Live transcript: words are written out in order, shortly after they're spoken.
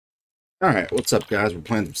Alright, what's up guys? We're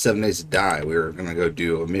playing some 7 Days to Die. We're gonna go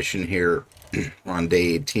do a mission here. We're on day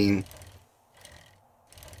 18.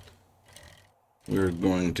 We're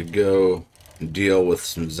going to go deal with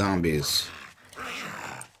some zombies.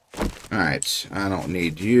 Alright, I don't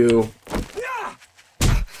need you.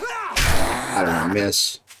 How did I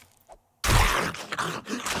miss?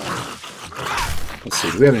 Let's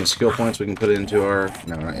see, do we have any skill points we can put into our...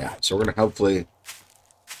 No, not yet. So we're gonna hopefully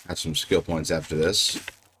have some skill points after this.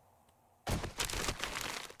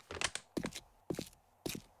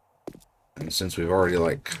 And since we've already,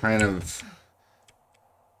 like, kind of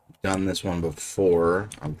done this one before,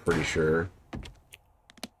 I'm pretty sure.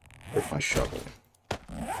 Where's my shovel?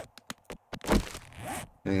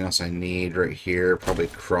 Anything else I need right here? Probably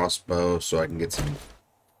crossbow, so I can get some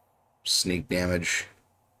sneak damage.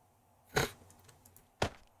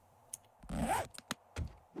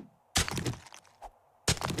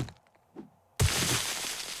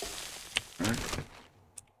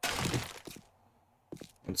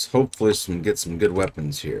 Let's hopefully get some good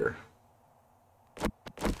weapons here.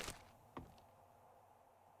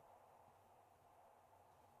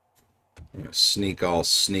 I'm gonna sneak all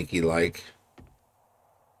sneaky like.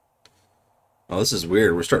 Oh, this is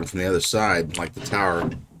weird. We're starting from the other side, like the tower.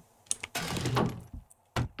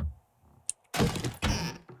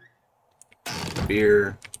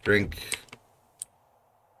 Beer, drink.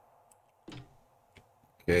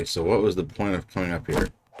 Okay, so what was the point of coming up here?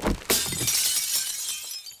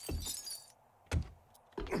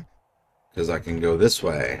 Because I can go this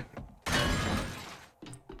way.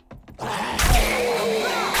 So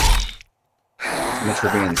much for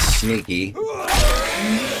being sneaky.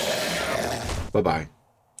 Bye-bye.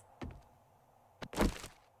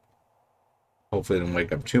 Hopefully I didn't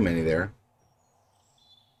wake up too many there.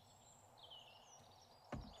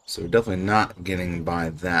 So we're definitely not getting by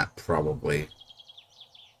that, probably.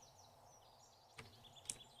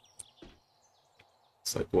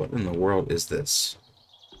 It's like, what in the world is this?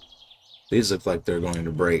 These look like they're going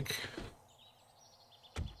to break.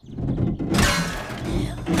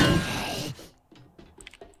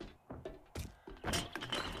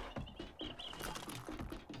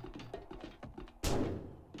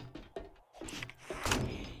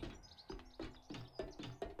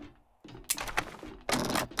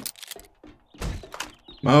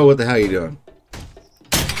 Oh, what the hell are you doing?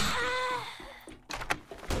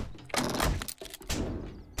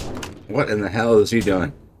 What in the hell is he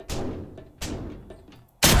doing?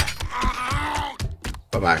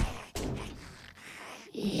 Bye-bye.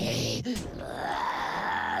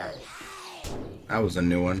 That was a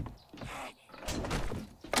new one.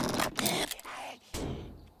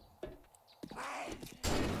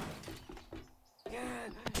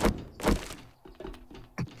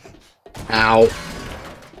 Ow.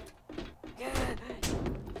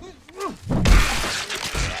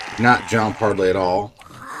 Not jump hardly at all.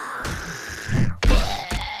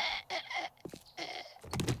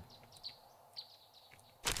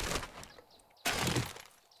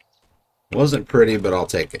 Wasn't pretty, but I'll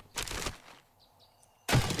take it.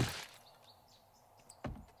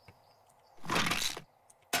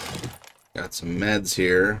 Got some meds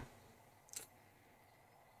here.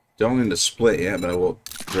 Don't need to split yet, but I will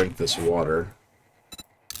drink this water.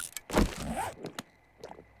 I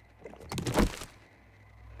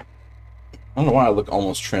don't know why I look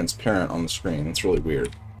almost transparent on the screen. It's really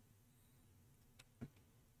weird.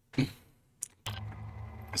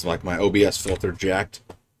 It's like my OBS filter jacked.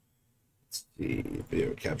 Let's see,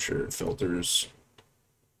 video capture filters.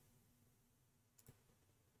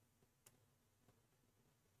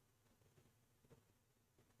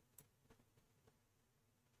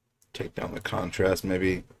 Take down the contrast,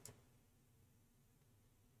 maybe.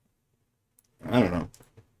 I don't know.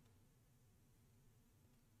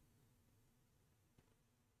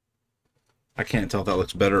 I can't tell if that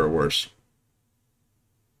looks better or worse.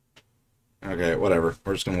 Okay, whatever.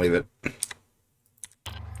 We're just gonna leave it.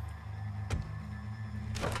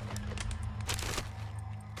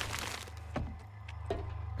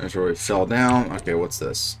 There's where we fell down. Okay, what's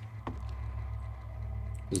this?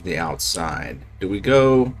 This is the outside. Do we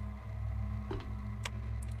go?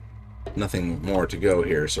 Nothing more to go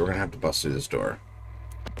here, so we're gonna have to bust through this door.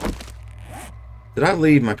 Did I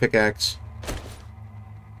leave my pickaxe?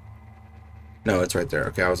 No, it's right there.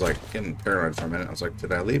 Okay, I was like getting paranoid for a minute. I was like,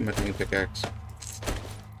 did I leave my tiny pickaxe?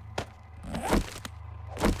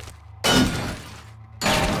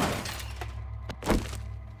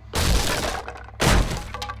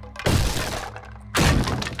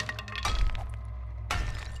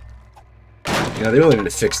 Yeah, they really need to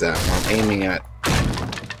fix that when I'm aiming at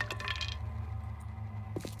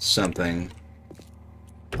something.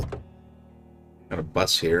 a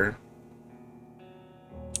bus here.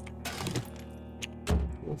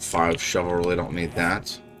 5 shovel, really don't need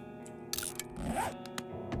that.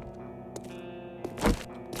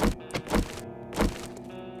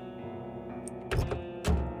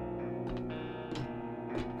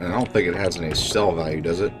 And I don't think it has any sell value,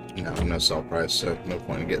 does it? No, no sell price, so no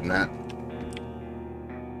point in getting that.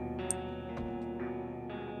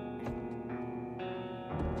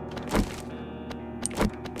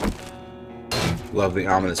 Love the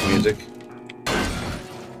ominous music.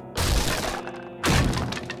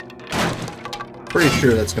 Pretty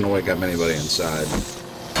sure that's going to wake up anybody inside.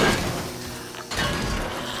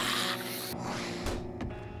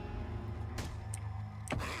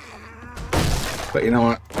 But you know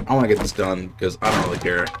what? I want to get this done because I don't really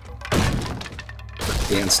care.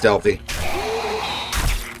 Being stealthy.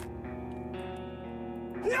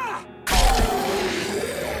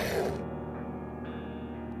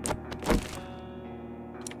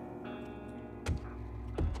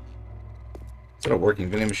 Is that a working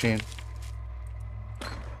vending machine?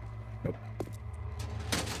 Nope.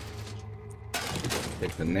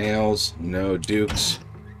 Take the nails. No dukes.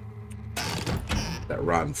 That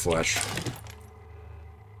rotten flesh.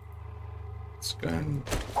 Let's go ahead and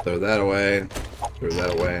throw that away. Throw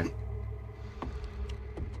that away.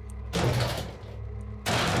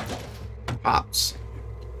 Pops.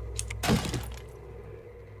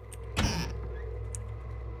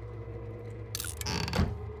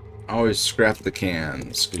 Always scrap the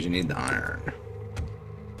cans, because you need the iron.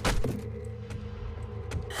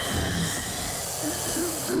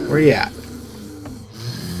 Where you at?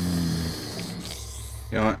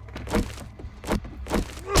 You know what?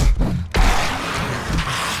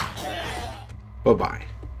 Bye-bye.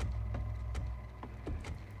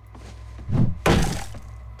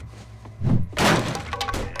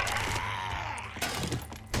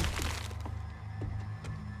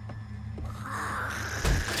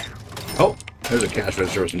 Oh, there's a cash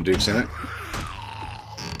register with some dukes in it.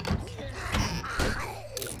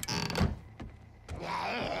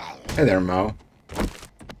 Hey there, Mo.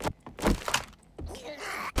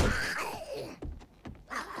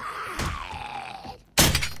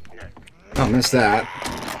 Oh, missed that.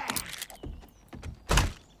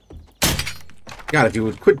 God, if you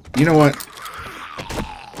would quit. You know what?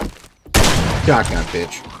 Shotgun,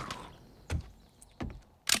 bitch.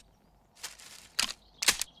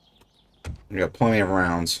 We got plenty of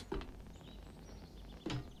rounds.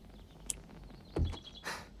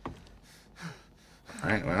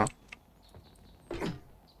 Alright, well.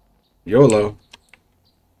 YOLO.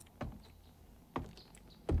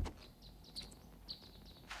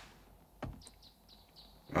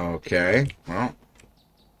 Okay, well.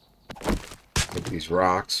 Look at these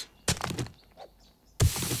rocks.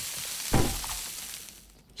 There's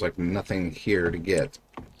like nothing here to get.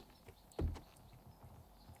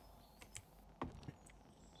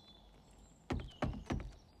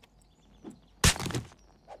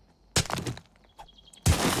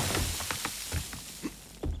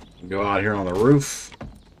 Go out here on the roof.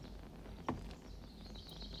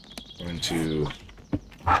 Go into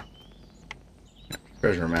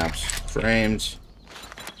treasure maps, frames.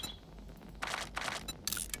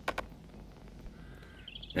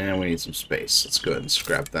 And we need some space. Let's go ahead and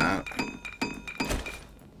scrap that.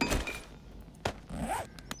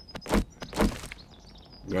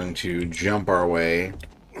 I'm going to jump our way.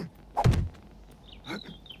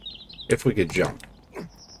 If we could jump.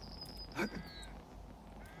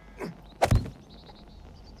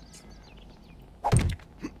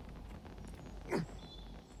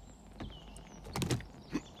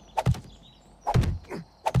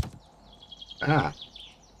 Ah.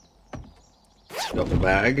 Double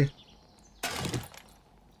bag.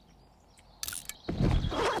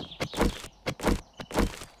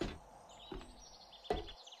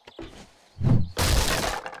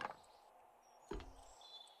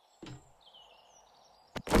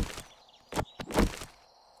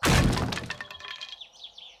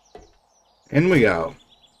 In we go.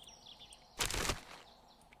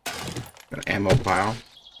 Got an ammo pile.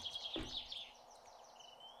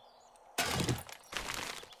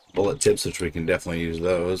 Bullet tips, which we can definitely use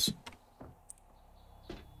those.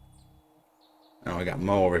 Oh, I got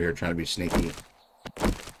Mo over here trying to be sneaky.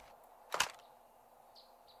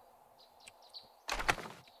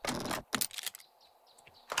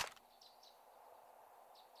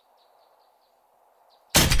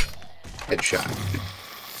 Headshot.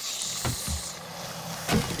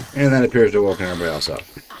 And that appears to have woken everybody else up.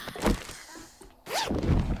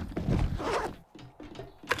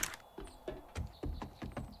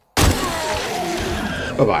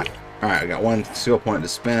 Bye-bye. Alright, I got one skill point to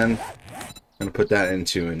spend. gonna put that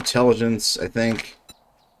into intelligence, I think.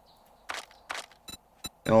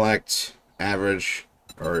 Intellect, average,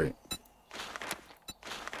 or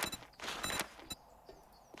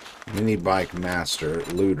mini bike master,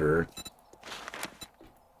 looter.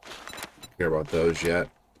 Don't care about those yet.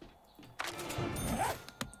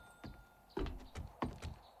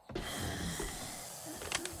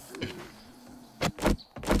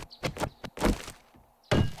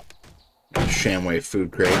 Shamway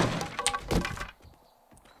food crate.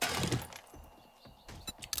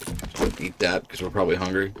 Let's eat that because we're probably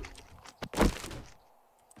hungry.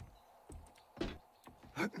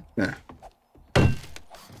 Yeah.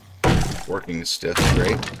 Working stiff,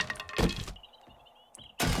 great.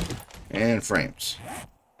 And frames.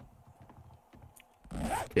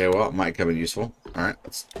 Okay, well, it might come in useful. Alright,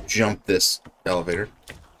 let's jump this elevator.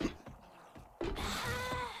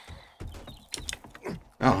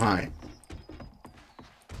 Oh, hi.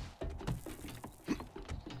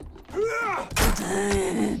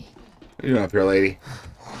 What are you doing up here, lady?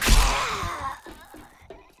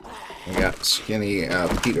 We got skinny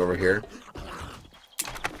Pete over here.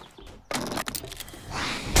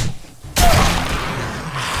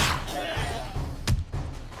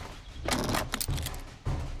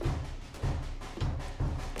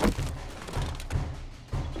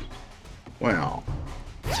 Wow.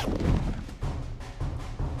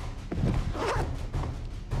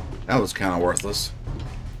 That was kind of worthless.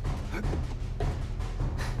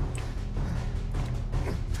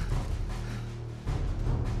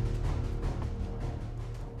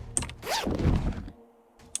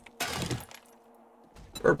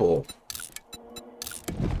 Purple.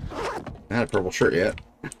 I had a purple shirt yet.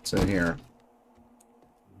 It's in here.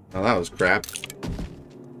 Oh, that was crap.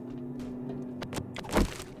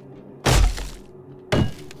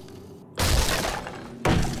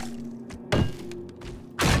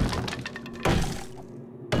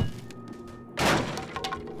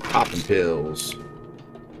 Popping pills.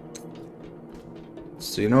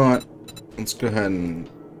 So you know what? Let's go ahead and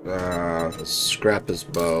scrap this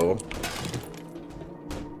bow.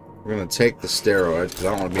 We're going to take the steroids because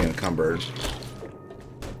I don't want to be encumbered.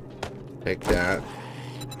 Take that.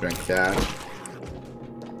 Drink that.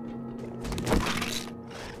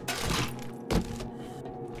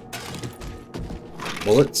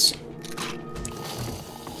 Bullets.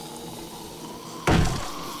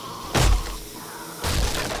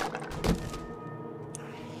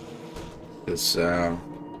 This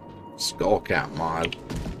skull cap mod.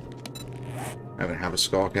 I haven't have a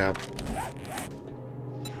skull cap.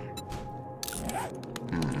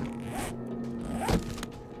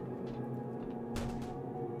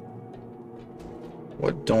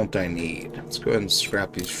 What don't I need? Let's go ahead and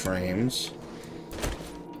scrap these frames.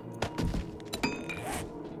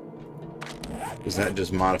 Is that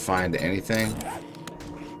just modifying to anything?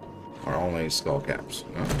 Or only skull caps?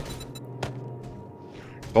 No.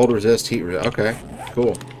 Cold resist, heat resist. Okay,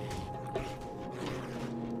 cool.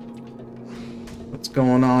 What's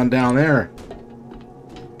going on down there?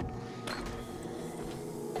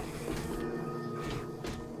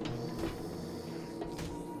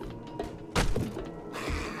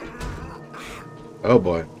 Oh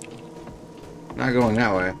boy. Not going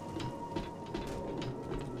that way.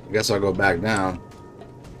 I guess I'll go back down.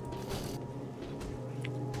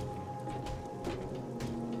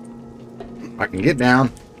 I can get down.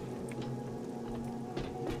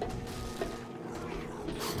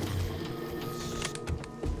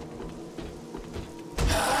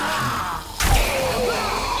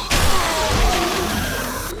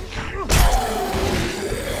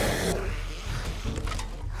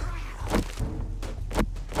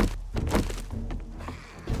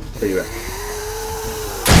 Where you at?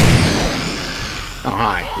 Oh,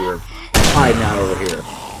 hi. You're hiding out over here.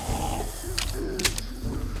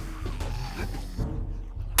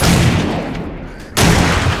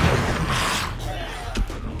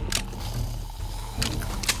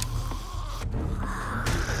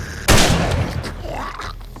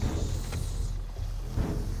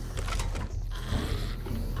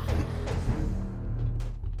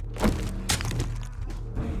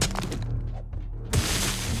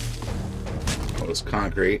 This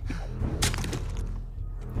concrete.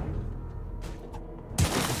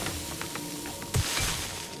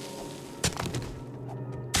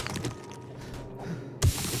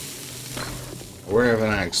 Where haven't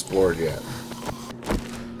I explored yet?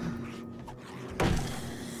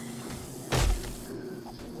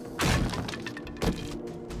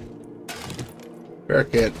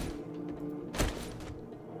 Barracuda.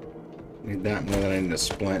 Need that more than I need a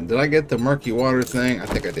splint. Did I get the murky water thing? I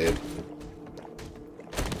think I did.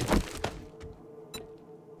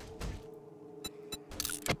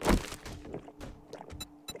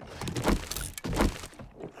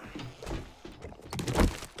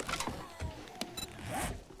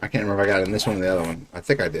 can't remember if I got it in this one or the other one. I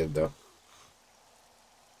think I did, though.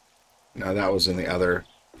 No, that was in the other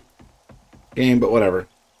game, but whatever.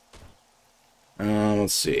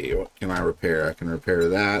 Let's see. What can I repair? I can repair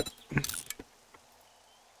that.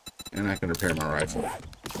 And I can repair my rifle.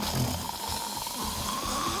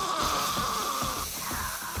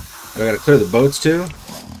 Do I gotta clear the boats, too?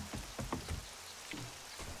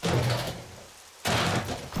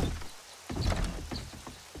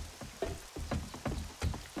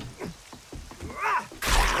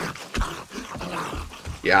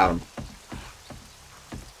 Got him.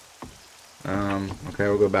 Okay,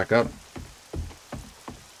 we'll go back up.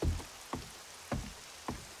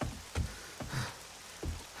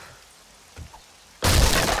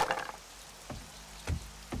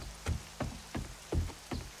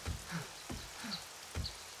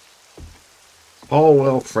 Haul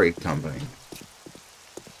Well Freight Company.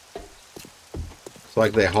 It's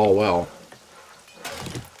like they haul well.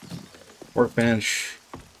 Workbench.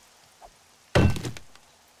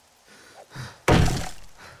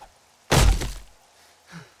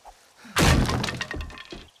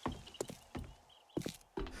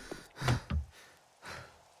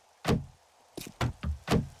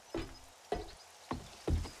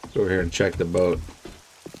 Go over here and check the boat.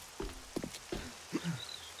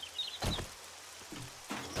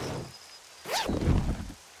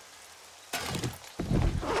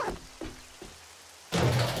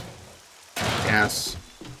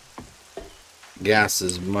 Gas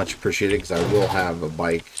is much appreciated because I will have a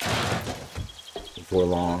bike before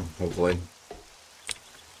long, hopefully.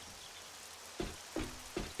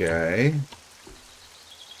 Okay.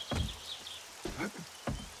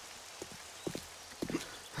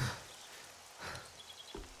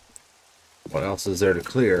 What else is there to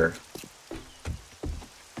clear?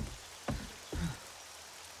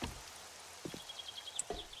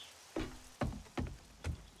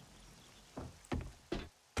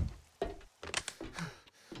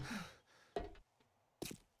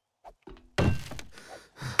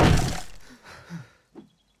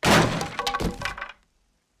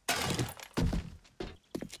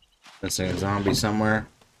 Missing a zombie somewhere.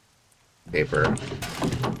 Paper.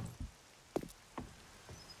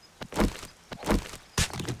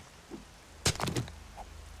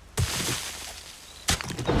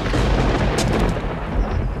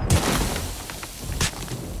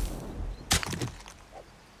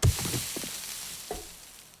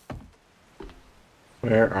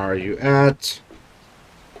 Where are you at?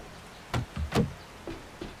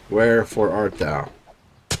 Wherefore art thou?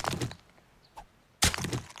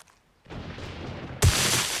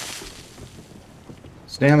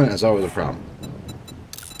 Stamina is always a problem.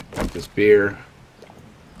 Got this beer.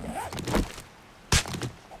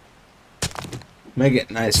 Make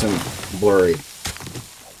it nice and blurry.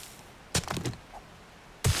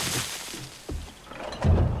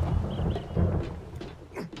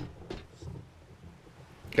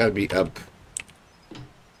 Gotta be up.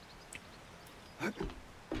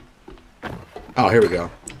 Oh, here we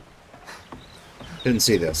go. Didn't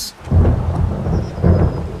see this.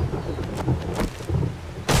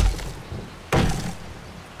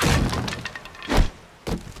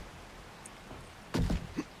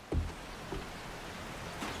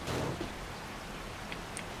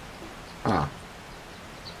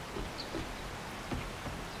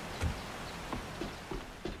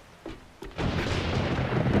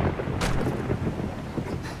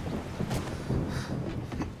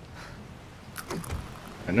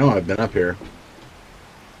 I know I've been up here.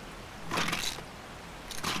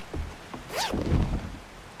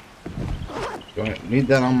 Do I need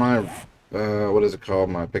that on my, what is it called?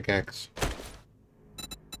 My pickaxe?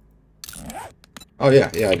 Oh, yeah.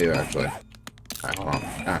 Yeah, I do, actually. Alright, hold on.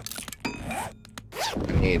 Ah.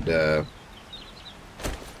 I need, get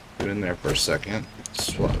in there for a second.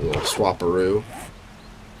 A little swapperoo.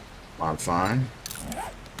 Modify.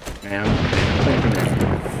 And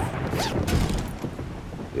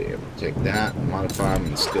be able to take that, modify them,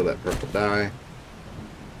 and steal that purple dye.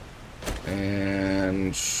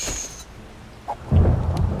 And fuck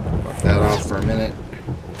that off for a minute.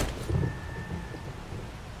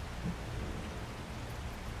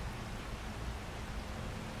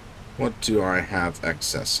 What do I have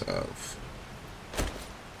excess of?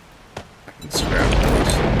 I can scrap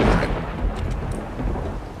those. Alright.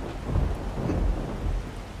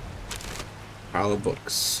 Pile of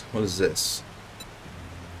books. What is this?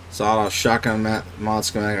 Sawed-off shotgun mod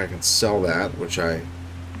schematic. I can sell that, which I...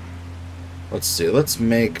 Let's see. Let's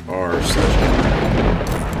make our sledgehammer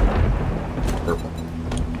purple.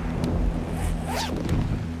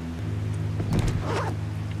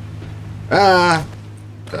 Ah!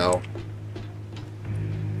 Fell.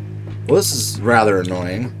 rather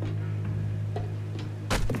annoying.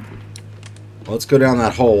 Well, let's go down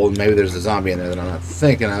that hole, and maybe there's a zombie in there that I'm not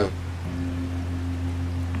thinking of.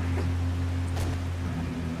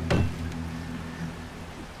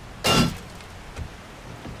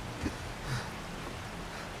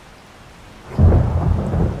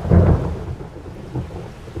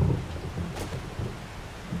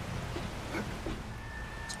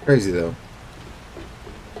 It's crazy, though.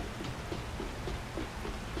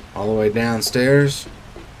 All the way downstairs.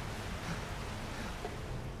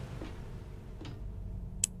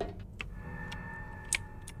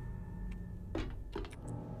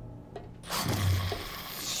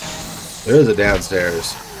 There is a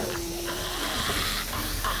downstairs.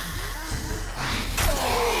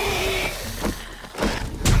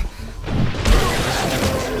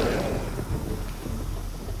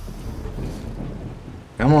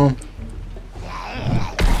 Come on.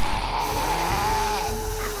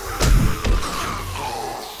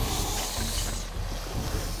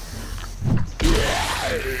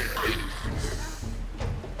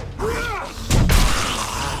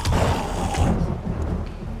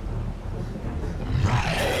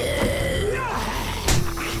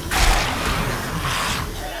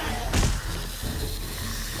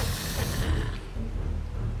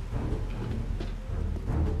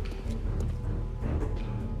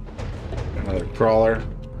 Another crawler.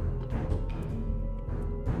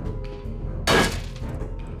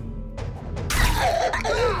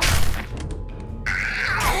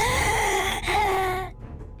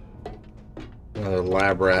 Another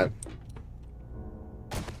lab rat.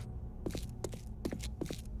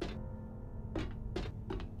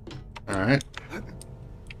 All right.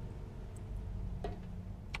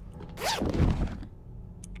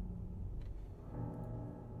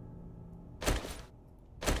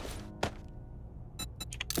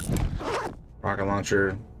 Rocket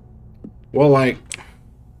launcher. Well, like,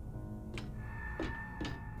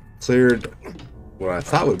 cleared what I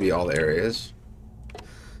thought would be all the areas.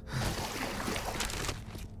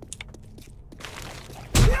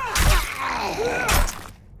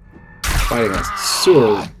 Fighting a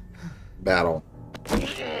sewer battle.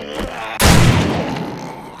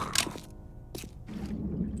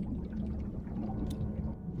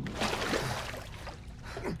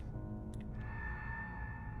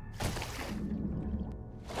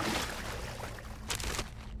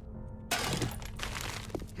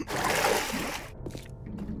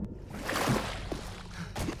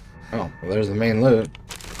 Oh, well, there's the main loot.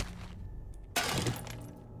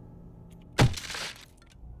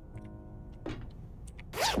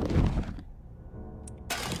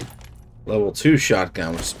 Level 2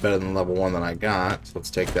 shotgun, which is better than level 1 that I got. So let's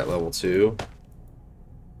take that level 2.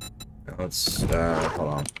 Let's, hold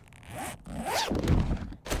on.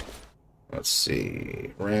 Let's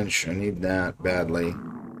see. Wrench, I need that badly.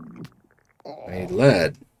 I need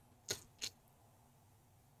lead.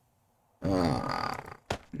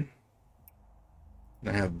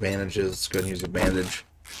 I have bandages. Let's go and use a bandage.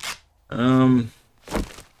 You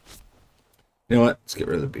know what? Let's get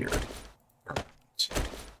rid of the beard.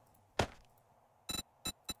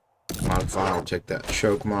 Modify. I'll take that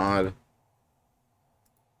choke mod.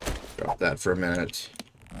 Drop that for a minute.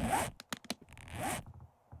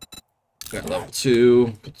 Got level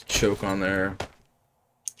 2. Put the choke on there.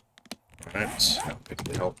 Alright. Now pick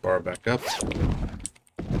the health bar back up.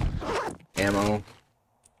 Ammo.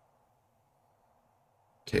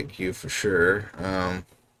 Take you for sure. I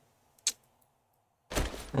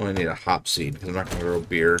only need a hop seed because I'm not going to grow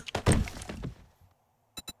beer.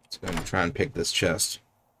 So I'm going to try and pick this chest.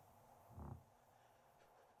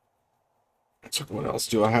 So what else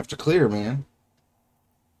do I have to clear, man?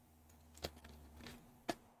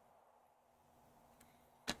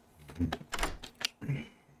 It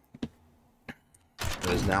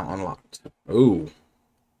is now unlocked. Ooh.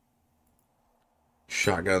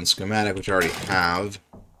 Shotgun schematic, which I already have.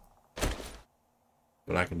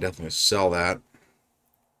 But I can definitely sell that.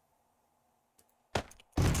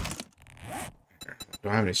 Do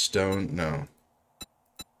I have any stone? No.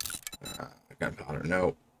 Gunpowder,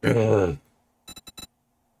 no. Ugh.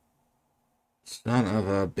 Son of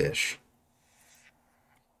a bitch.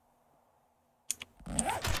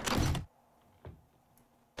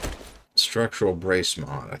 Structural brace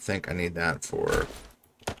mod. I think I need that for...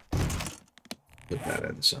 Put that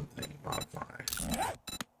in something. Modify.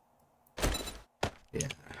 Yeah.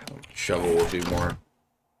 Shovel will do more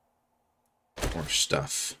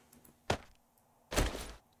stuff.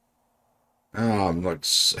 Oh, I'm like,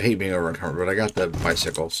 I hate being over encumbered, but I got the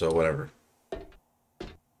bicycle, so whatever.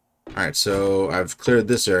 Alright, so I've cleared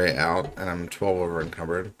this area out, and I'm 12 over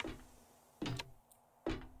encumbered.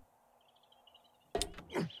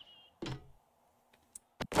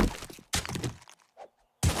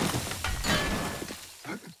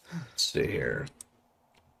 see here.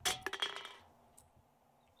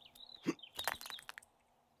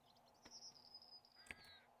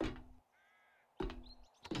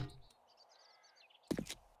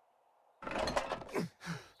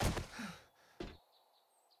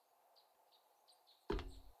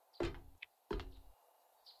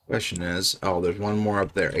 Question is, oh, there's one more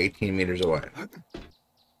up there, 18 meters away.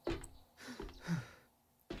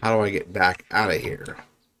 How do I get back out of here?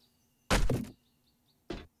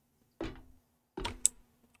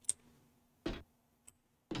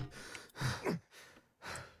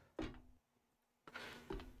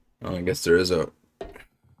 Oh, I guess there is a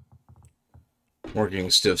working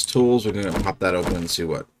Stiff's tools. We're gonna pop that open and see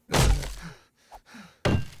what.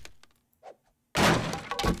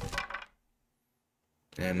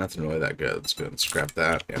 And nothing really that good. Let's go ahead and scrap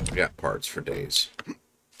that. Yeah, we got parts for days.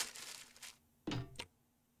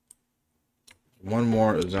 One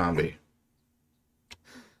more zombie.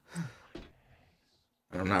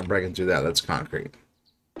 I'm not breaking through that. That's concrete.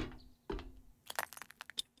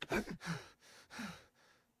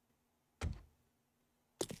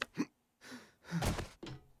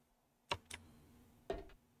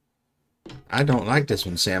 I don't like this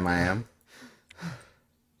one, Sam. I am.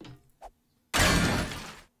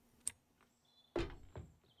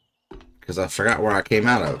 Because I forgot where I came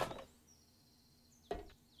out of.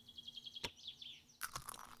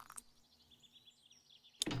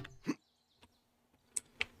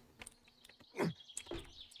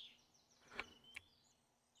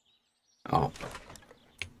 Oh.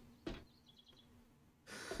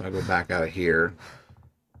 I'll go back out of here.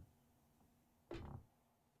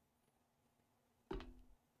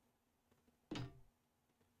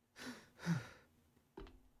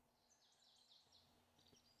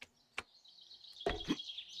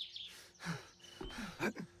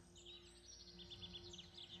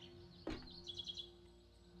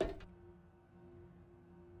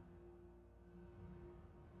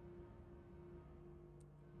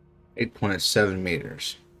 .7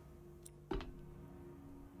 meters.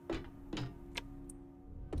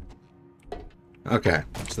 Okay,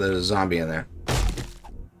 so there's a zombie in there.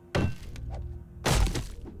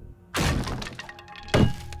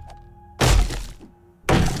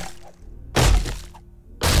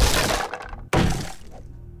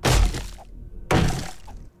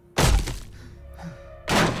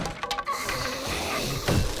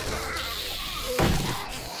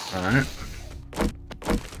 Alright.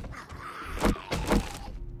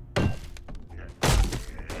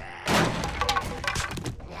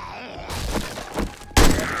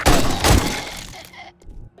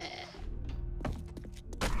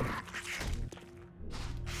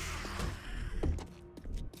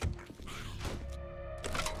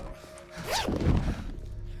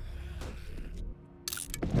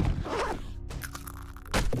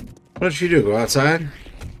 What did she do? Go outside?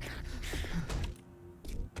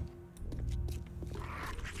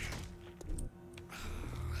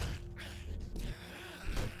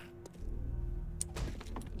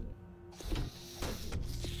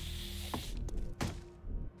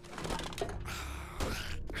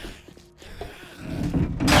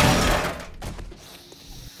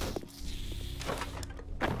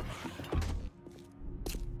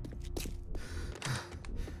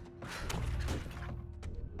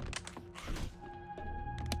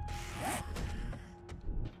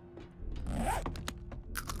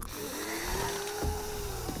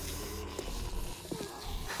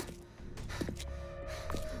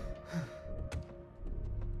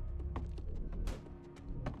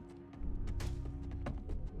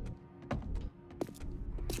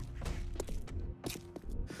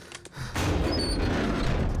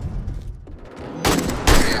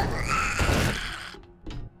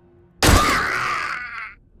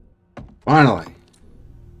 Finally.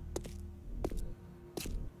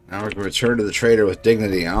 Now we can return to the trader with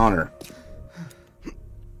dignity and honor.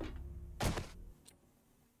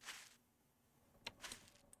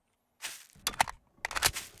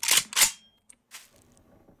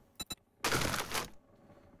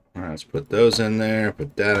 Alright, let's put those in there,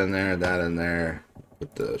 put that in there, that in there.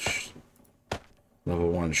 Put the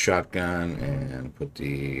level 1 shotgun and put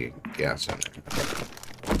the gas in there.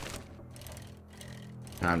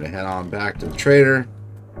 Time to head on back to the trader.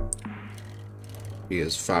 He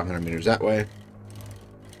is 500 meters that way.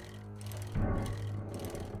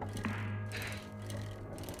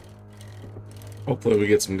 Hopefully we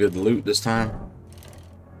get some good loot this time.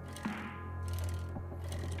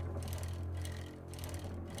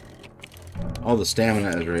 All the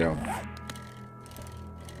stamina is real.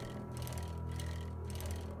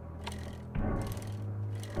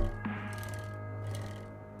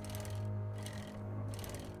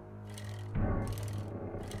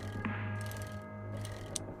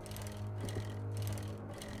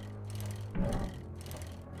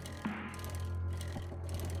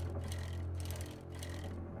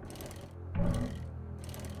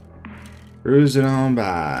 Cruising on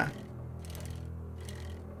by.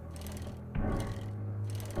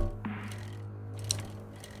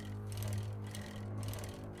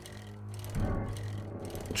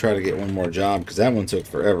 Try to get one more job because that one took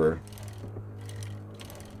forever.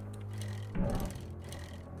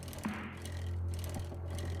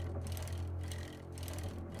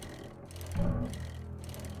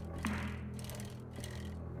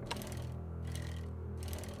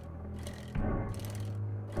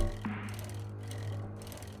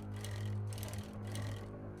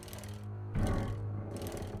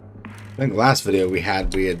 I think the last video we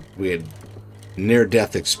had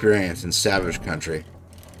near-death experience in Savage Country.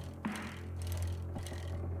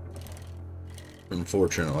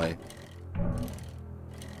 Unfortunately.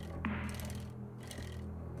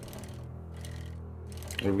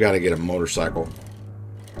 We've got to get a motorcycle.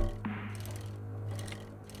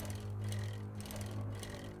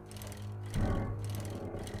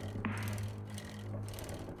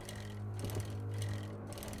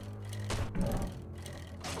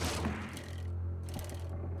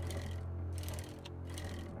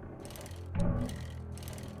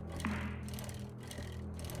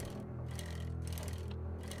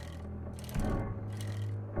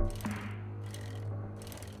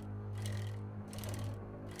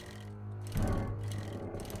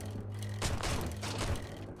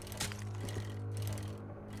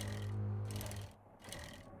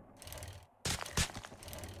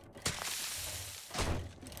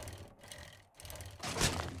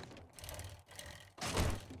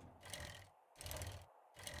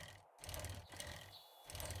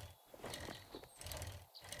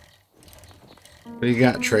 What do you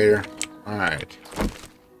got, trader? Alright.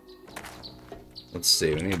 Let's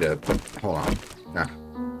see. We need to put... Hold on. Nah.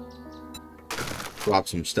 Swap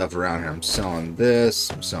some stuff around here. I'm selling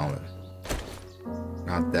this. I'm selling it.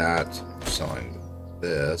 Not that. I'm selling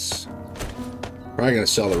this. Probably going to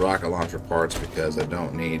sell the rocket launcher parts because I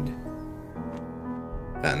don't need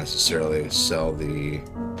that necessarily. Sell the...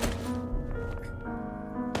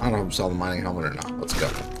 I don't know if I'm selling the mining helmet or not. Let's go.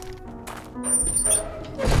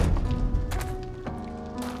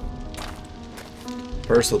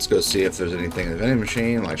 First, let's go see if there's anything in the vending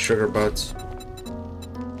machine, like sugar butts.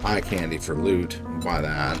 Eye candy for loot. Buy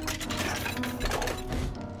that.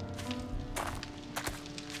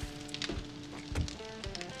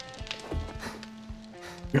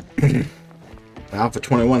 Alpha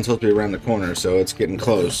 21 is supposed to be around the corner, so it's getting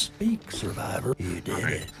close. Speak, survivor. You did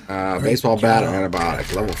it. Baseball bat or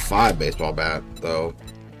antibiotic. Level 5 baseball bat, though.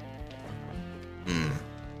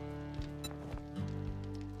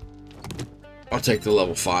 I'll take the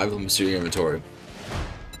level 5. Let me see your inventory.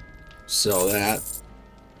 Sell that.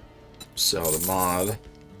 Sell the mod.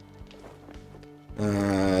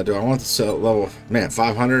 Do I want to sell level... Man,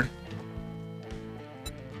 500?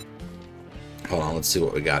 Hold on, let's see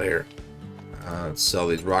what we got here. Let's sell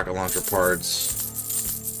these rocket launcher parts.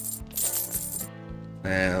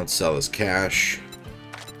 And let's sell this cash.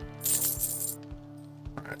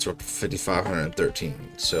 Alright, so we're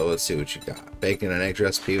 5,513. So let's see what you got. Bacon and egg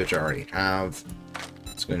recipe, which I already have.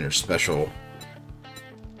 Let's go in your special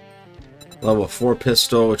level 4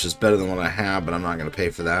 pistol, which is better than what I have, but I'm not going to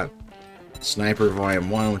pay for that. Sniper volume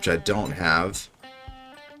 1, which I don't have.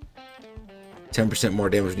 10% more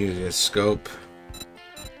damage using a scope.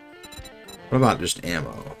 What about just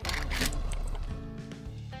ammo?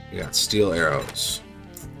 You got steel arrows.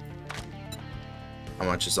 How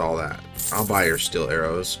much is all that? I'll buy your steel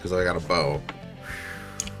arrows because I got a bow.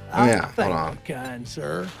 Oh yeah, hold on. Kind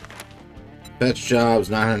sir. Fetch jobs,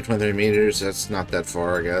 923 meters. That's not that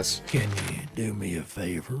far, I guess. Can you do me a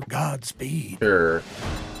favor? Godspeed. Sure.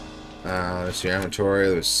 Let's see your inventory.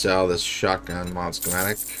 Let's sell this shotgun mod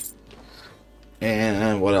schematic.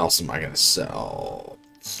 And what else am I gonna sell?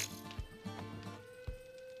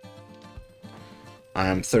 I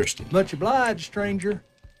am thirsty. Much obliged, stranger.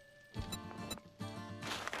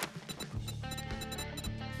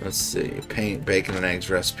 Let's see. Paint, bacon and eggs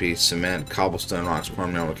recipe, cement, cobblestone, rocks,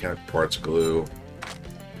 cornmeal, mechanical parts, glue.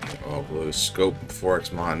 Oh, glue. Scope,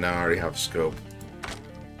 4x mod. No, I already have a scope.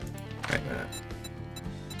 Wait a minute.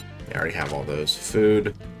 I already have all those.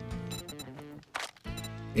 Food.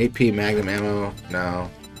 AP magnum ammo. No.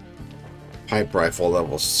 Pipe rifle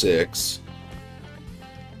level 6.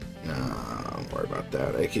 No, don't worry about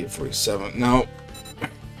that. AK-47. No.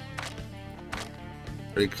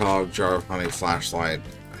 Recog, jar of honey, flashlight.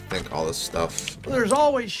 I think all this stuff. There's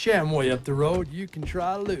always Shamway up the road. You can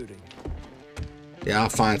try looting. Yeah, I'll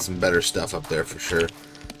find some better stuff up there for sure.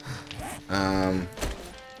 I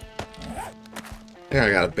think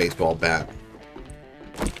I got a baseball bat.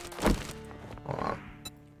 Hold on.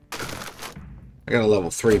 I I got a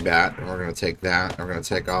level 3 bat, and we're going to take that. We're going to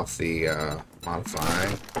take off the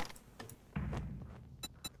modify.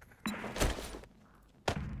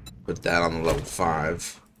 Put that on the level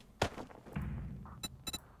 5.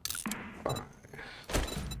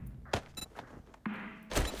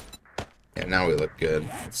 Yeah, now we look good.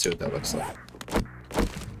 Let's see what that looks like.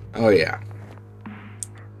 Oh, yeah.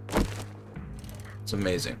 It's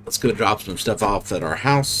amazing. Let's go drop some stuff off at our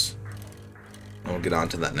house, and we'll get on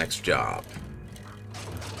to that next job.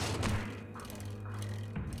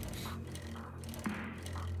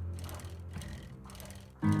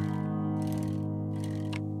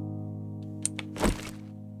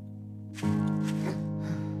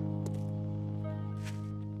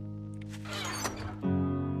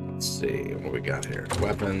 See what we got here.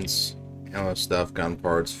 Weapons, ammo stuff, gun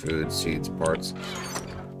parts, food, seeds, parts,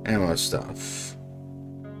 ammo stuff.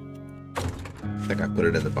 I think I put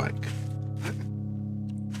it in the bike.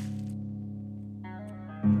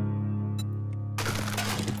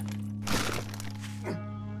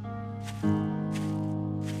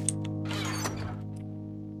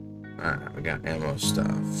 Alright, we got ammo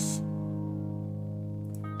stuff.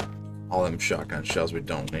 All them shotgun shells we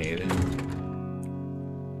don't need.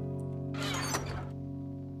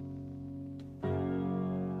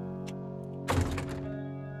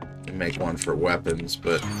 Make one for weapons,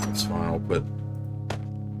 but it's fine. I'll put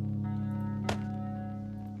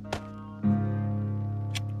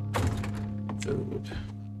food.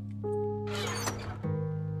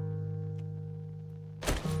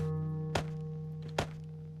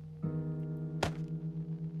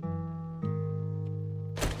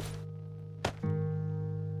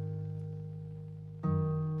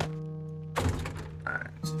 Alright,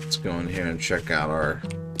 let's go in here and check out our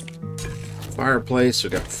fireplace. We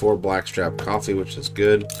got 4 blackstrap coffee, which is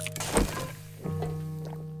good.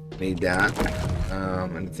 Need that.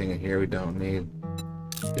 Anything in here we don't need.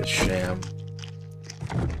 Just sham.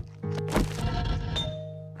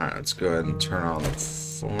 Alright, let's go ahead and turn on the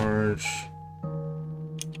forge.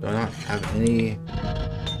 Do I not have any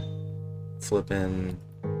flipping?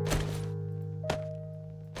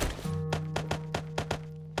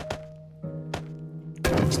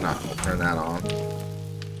 It's not. We'll turn that on.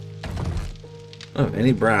 Oh,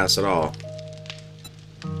 any brass at all.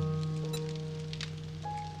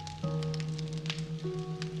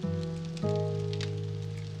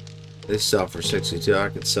 They sell for 62. I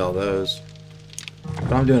could sell those.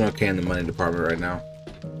 But I'm doing okay in the money department right now.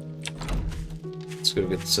 Let's go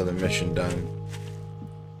get this other mission done.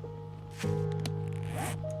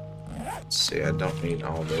 Let's see, I don't need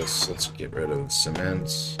all this. Let's get rid of the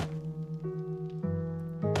cement.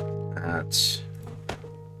 That.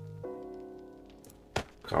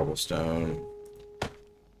 Cobblestone.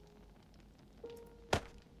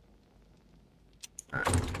 Right.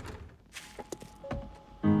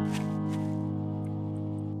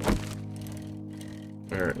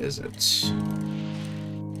 Where is it?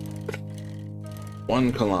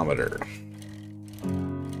 1 kilometer.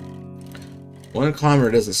 1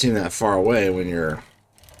 kilometer doesn't seem that far away when you're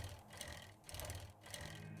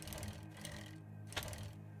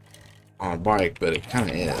on a bike, but it kind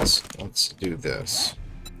of is. Let's do this.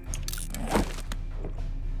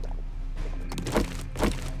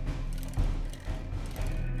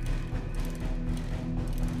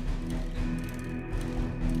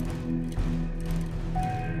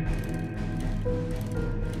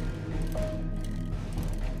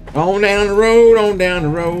 On down the road, on down the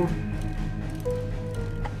road.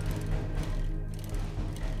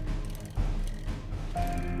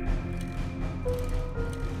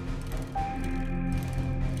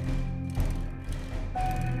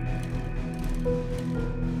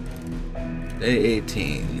 Day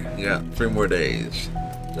 18. You got 3 more days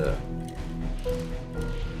to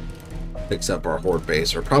fix up our Horde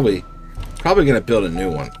base. We're probably gonna build a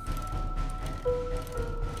new one.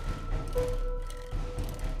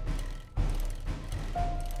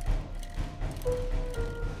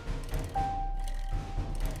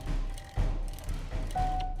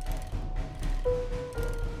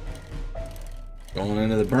 Going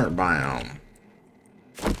into the burnt biome.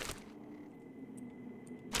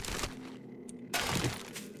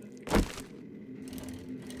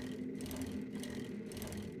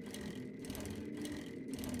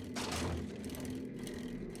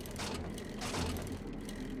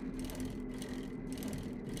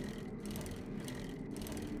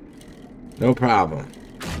 No problem.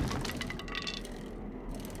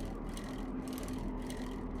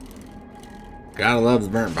 Gotta love the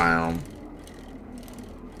burnt biome.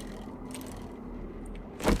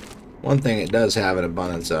 One thing it does have an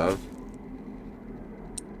abundance of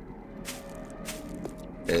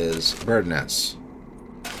is bird nests.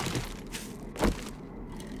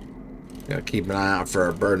 Gotta keep an eye out for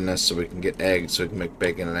our bird nest so we can get eggs, so we can make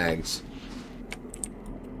bacon and eggs.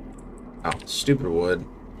 Oh, stupid wood.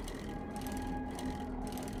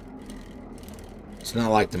 It's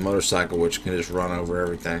not like the motorcycle, which can just run over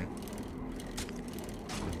everything.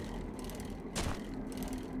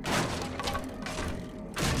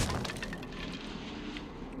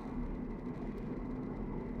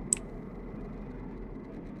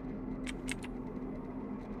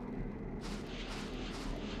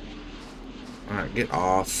 Alright, get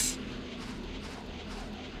off.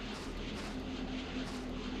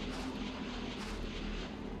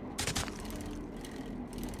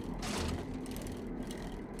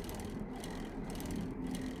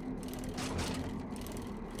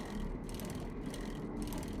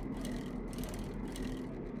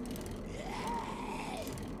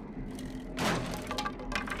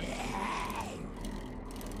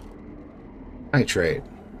 Nitrate.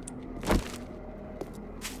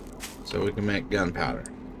 So we can make gunpowder.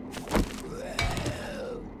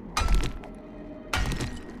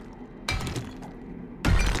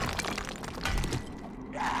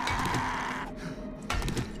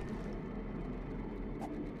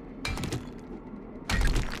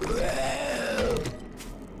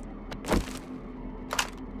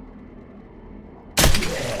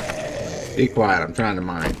 Be quiet, I'm trying to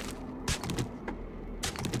mine.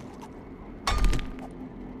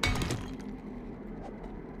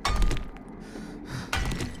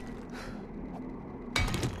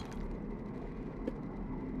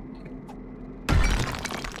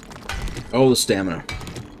 Oh, the stamina.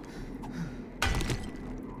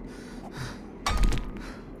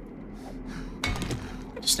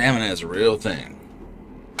 Stamina is a real thing.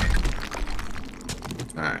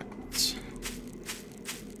 Alright.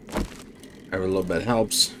 Every little bit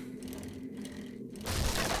helps.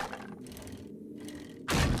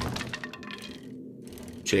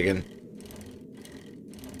 Chicken.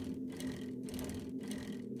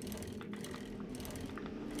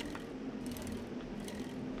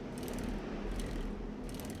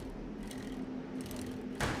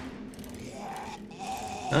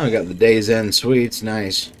 Oh, I got the DAY18 sweets.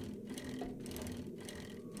 Nice.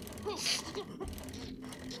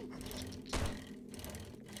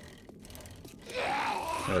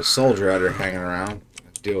 Got a soldier out there hanging around.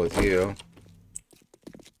 Deal with you.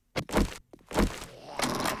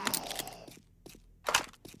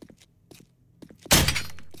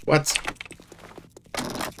 What?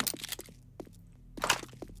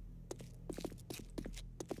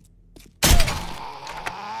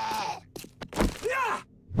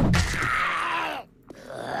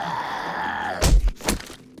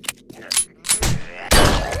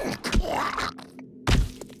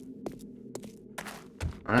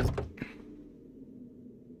 Alright.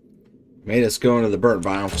 Made us go into the bird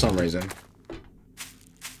biome for some reason.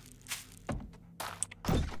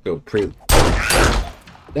 Go pre...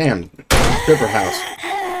 Damn! Stripper house.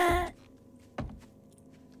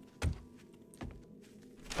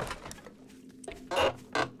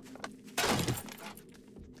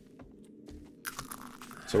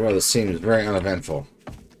 So well, this seems very uneventful.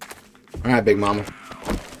 Alright, Big Mama.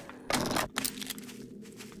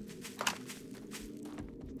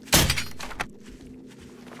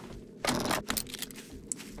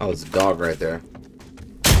 Oh, there's a dog right there.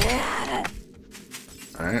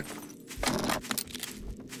 Alright.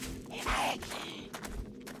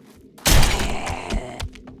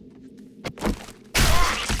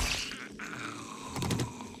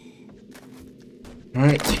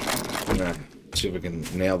 Alright. I'm gonna see if we can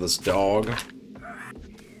nail this dog.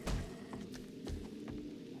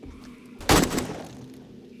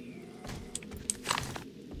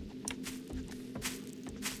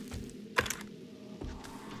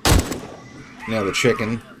 Nail the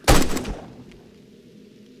chicken.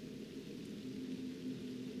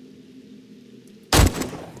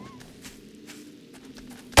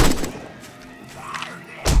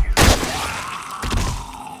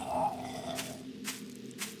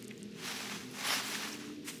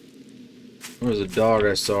 Where's the dog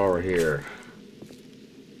I saw over here?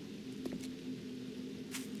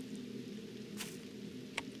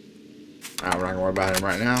 We're not gonna worry about him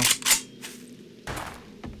right now.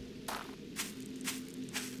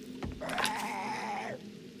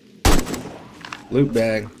 Loot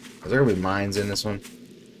bag. Is there gonna be mines in this one?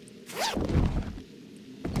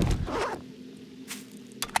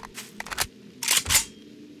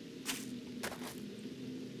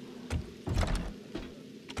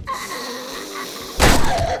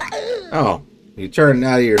 Oh, you turned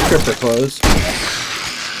out of your stripper clothes.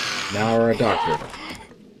 Now we're a doctor.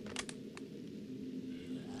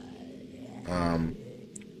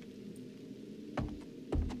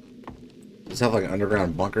 Does it have like an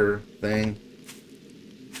underground bunker thing?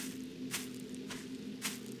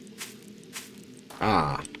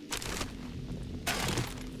 Ah.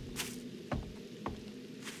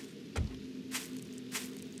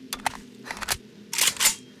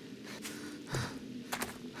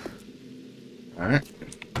 All right.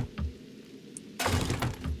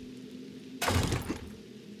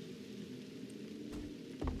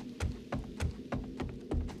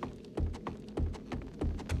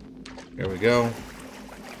 Here we go.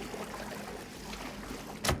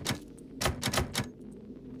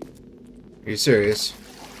 Are you serious?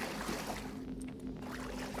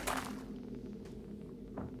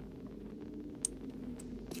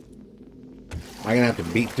 Am I gonna have to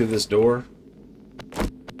beat through this door?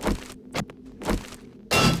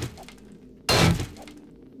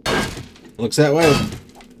 Looks that way.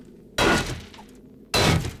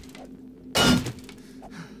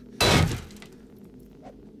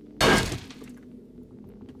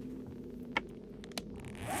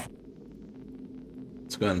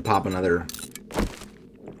 Let's go ahead and pop another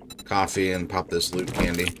coffee and pop this loot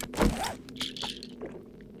candy.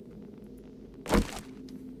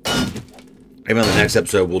 Maybe on the next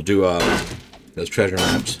episode we'll do those treasure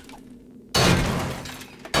maps.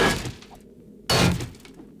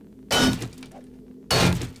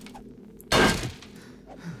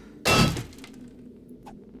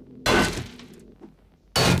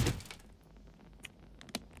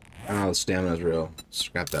 Oh, the stamina's real.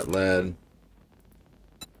 Scrap that lead.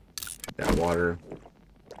 That water.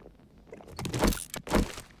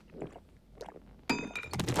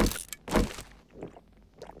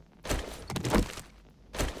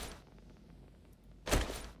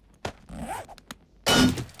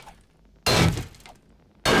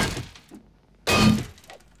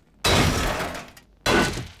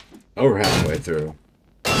 Oh, we're halfway through.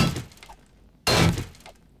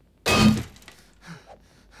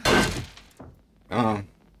 Oh.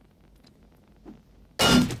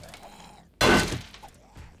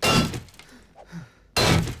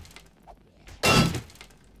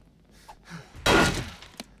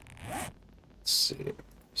 Let's see.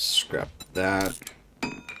 Scrap that.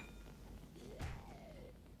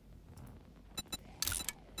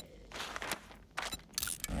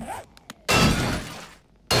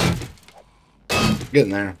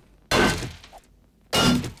 Getting there.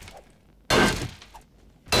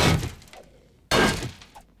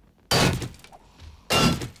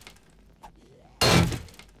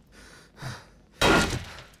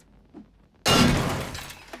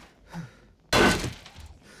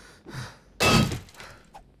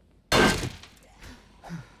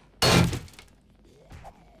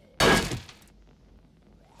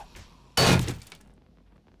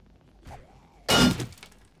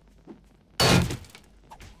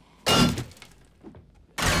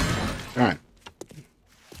 Alright.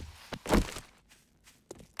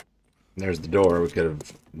 There's the door we could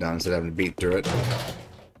have done instead of having to beat through it.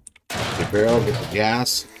 Get the barrel, get the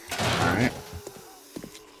gas. Alright.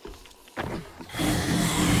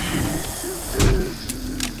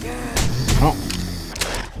 Oh.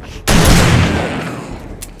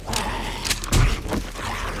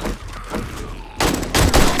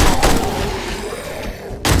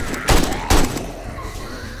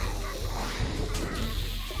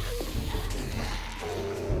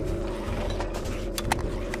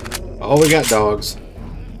 Oh, we got dogs.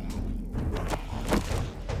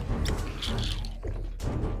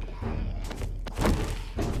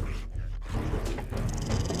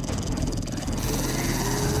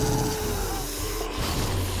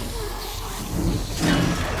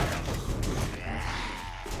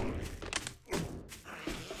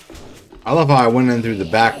 I love how I went in through the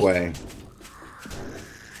back way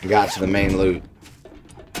and got to the main loot.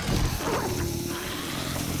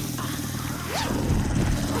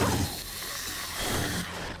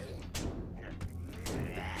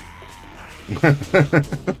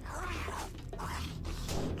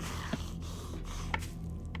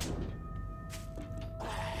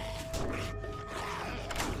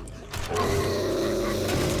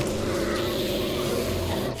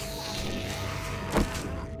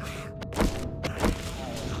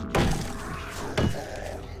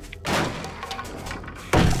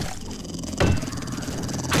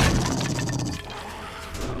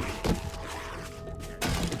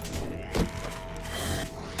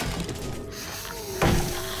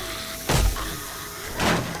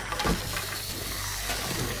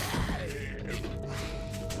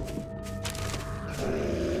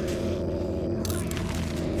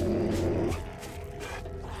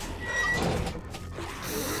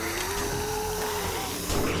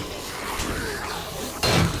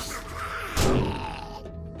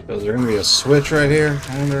 Is there gonna be a switch right here?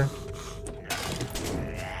 I wonder.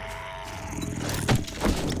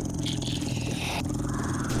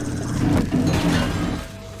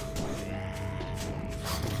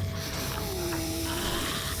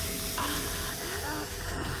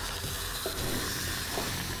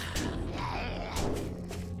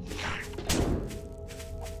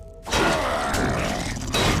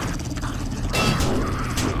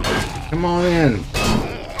 Come on in.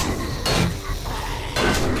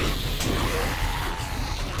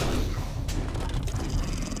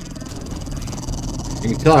 You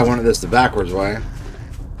can tell I wanted this the backwards way.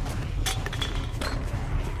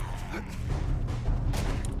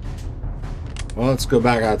 Well, let's go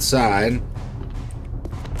back outside.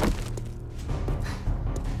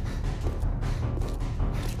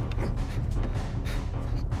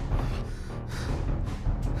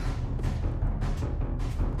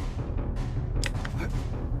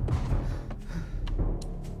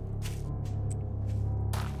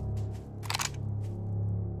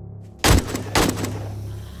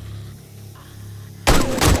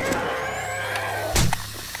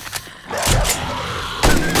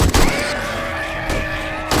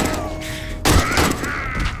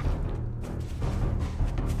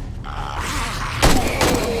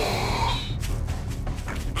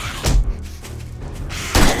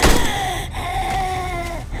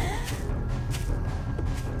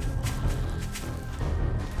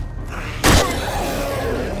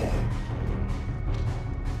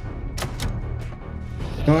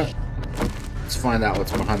 You know what? Let's find out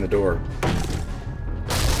what's behind the door.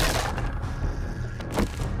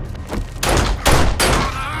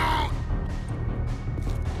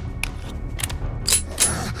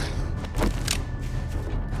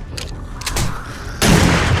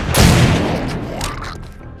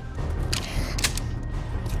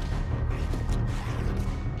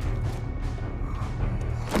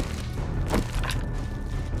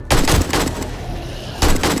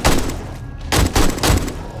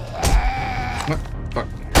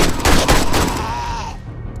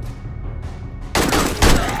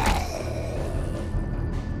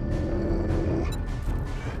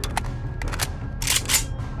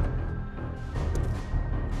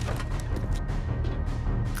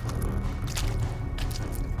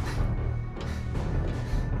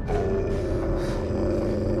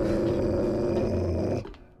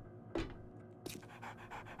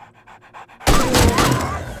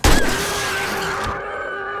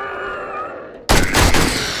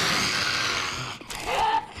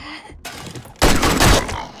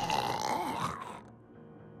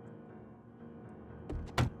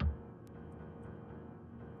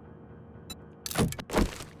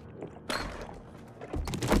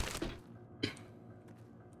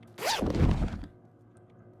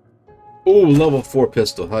 Ooh, level 4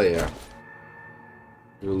 pistol. Hell yeah.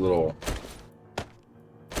 Do a little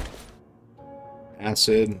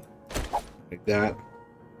acid. Like that.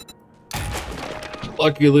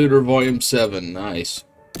 Lucky Looter Volume 7. Nice.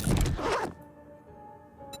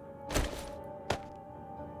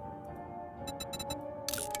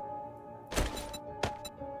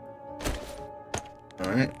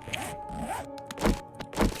 Alright.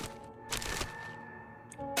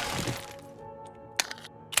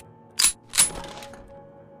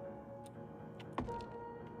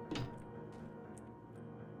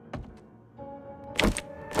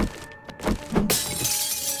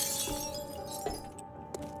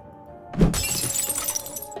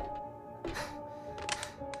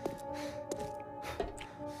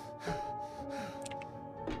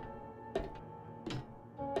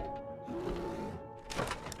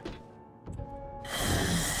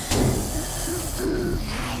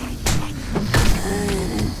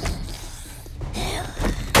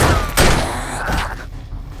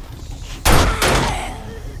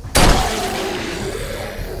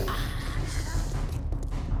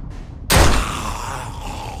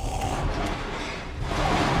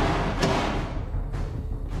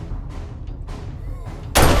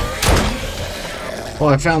 Well,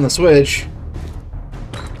 I found the switch.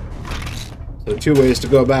 So 2 ways to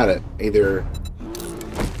go about it. Either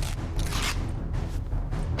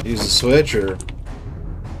use the switch or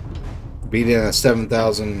beat in a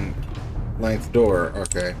 7,000 length door.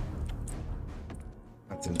 Okay.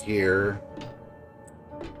 Nothing here.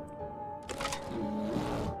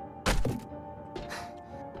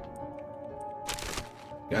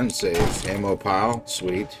 Gun safe. Ammo pile.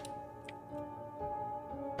 Sweet.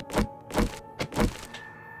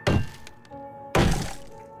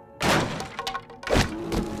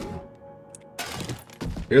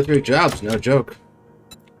 Tier 3 jobs, no joke.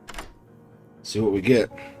 See what we get.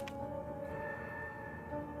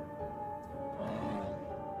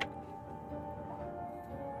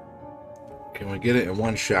 Can we get it in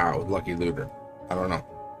one shot with Lucky Looter? I don't know.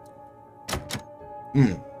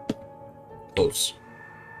 Close.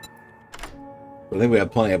 But I think we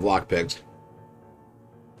have plenty of lockpicks.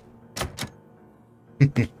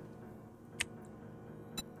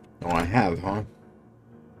 Oh, I have, huh?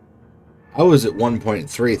 I was at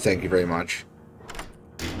 1.3, thank you very much.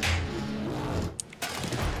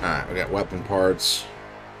 Alright, we got weapon parts.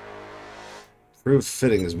 Improved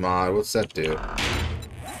fittings mod, what's that do?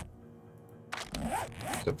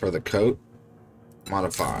 Is it for the coat?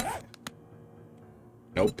 Modify.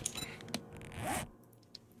 Nope.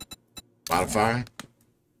 Modify?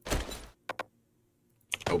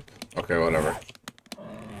 Nope. Okay, whatever.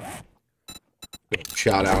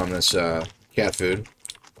 Shout out on this cat food.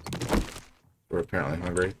 We're apparently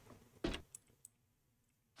hungry.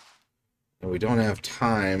 And we don't have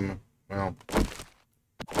time. Well,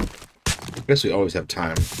 I guess we always have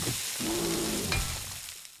time.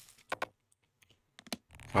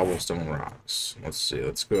 Cobblestone rocks. Let's see.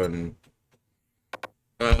 Let's go ahead and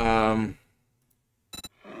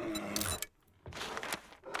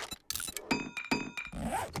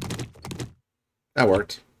that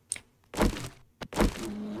worked.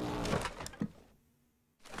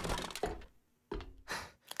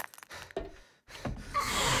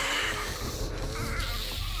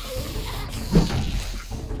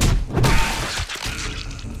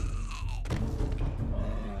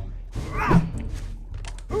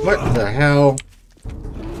 What the hell?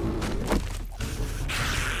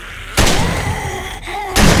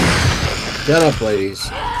 Shut up, ladies.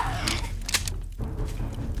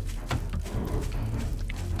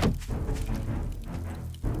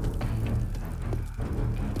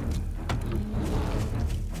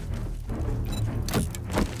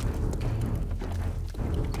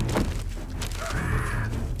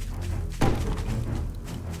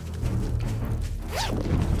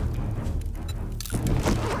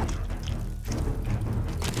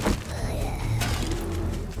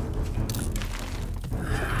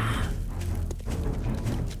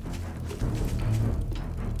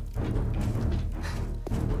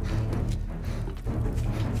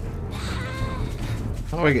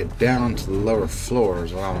 How do I get down to the lower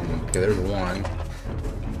floors? Well, okay, there's one.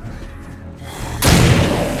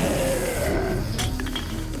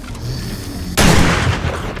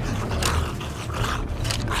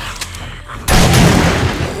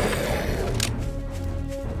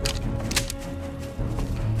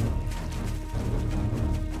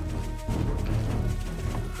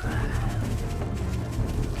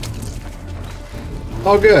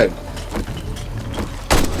 All good.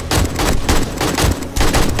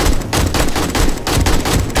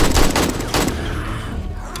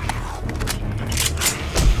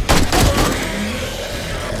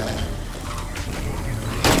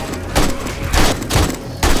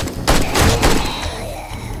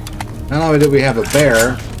 Not only did we have a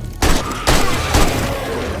bear,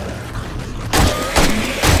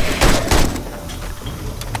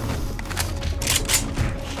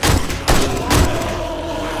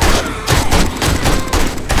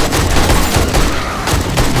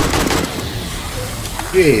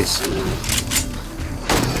 jeez,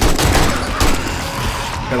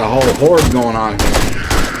 got a whole horde going on here.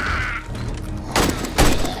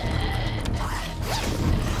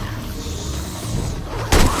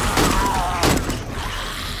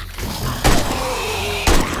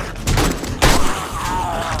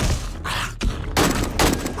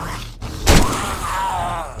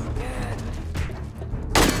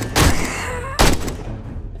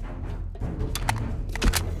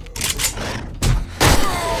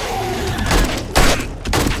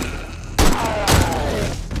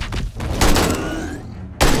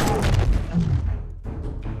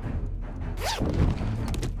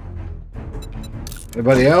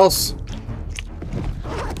 Anybody else?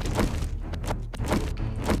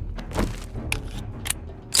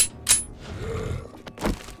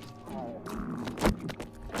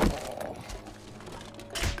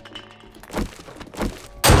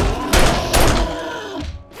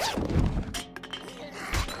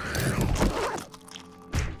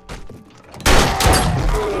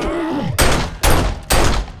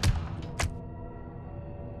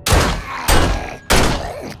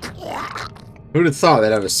 Who'd have thought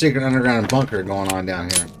they'd have a secret underground bunker going on down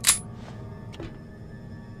here?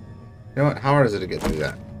 You know what? How hard is it to get through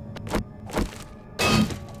that?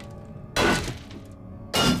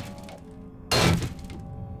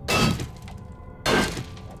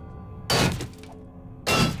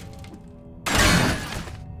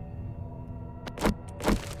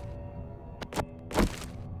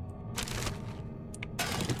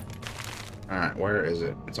 Alright, where is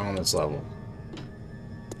it? It's on this level.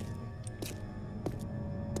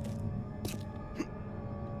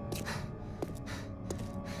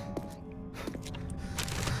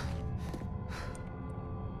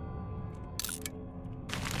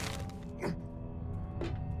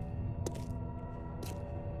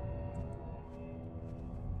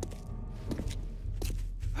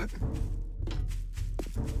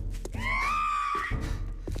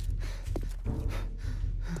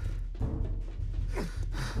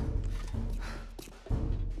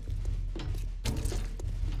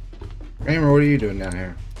 Kramer, what are you doing down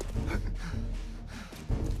here?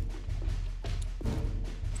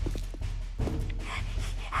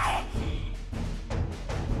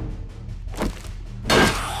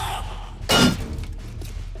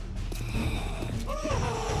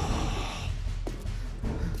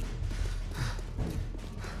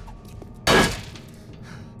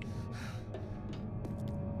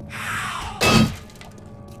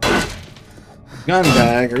 Gun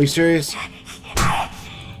bag, are you serious?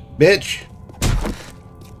 Bitch.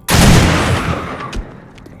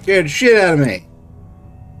 Scared the shit out of me.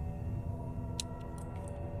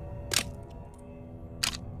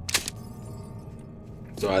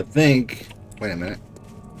 So I think, wait a minute.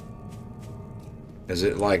 Is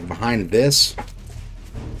it like behind this?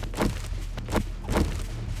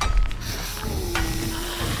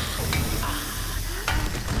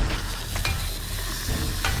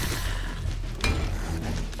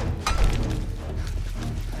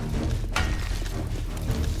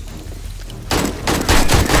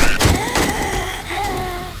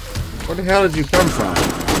 Where the hell did you come from?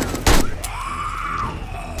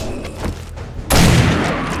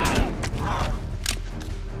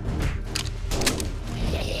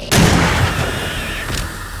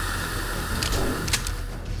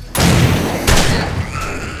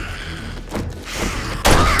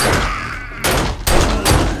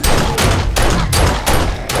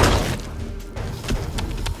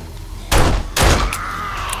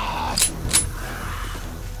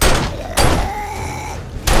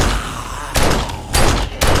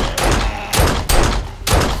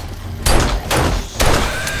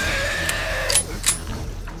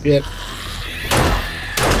 Shit.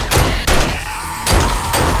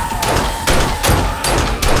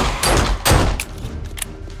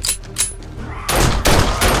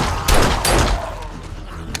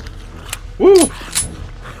 Woo!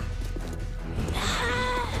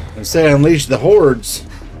 I say unleash the hordes.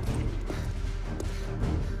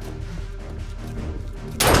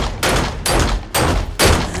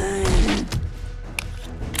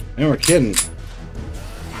 And we're kidding.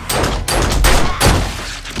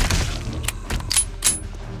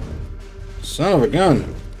 Son of a gun.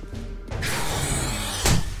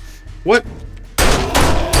 What?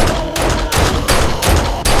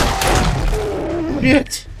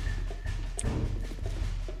 Shit.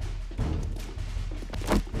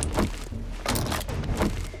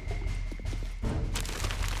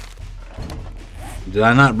 Did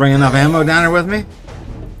I not bring enough ammo down here with me?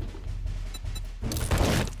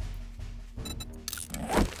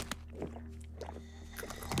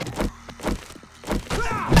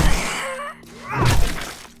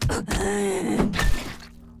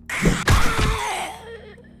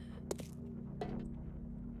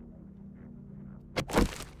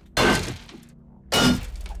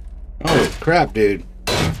 Crap, dude.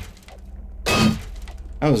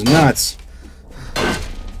 That was nuts.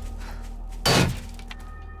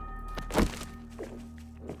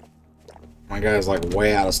 My guy's like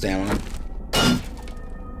way out of stamina.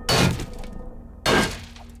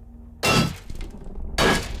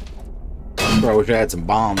 Bro, I wish I had some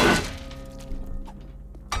bombs.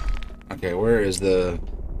 Okay, where is the...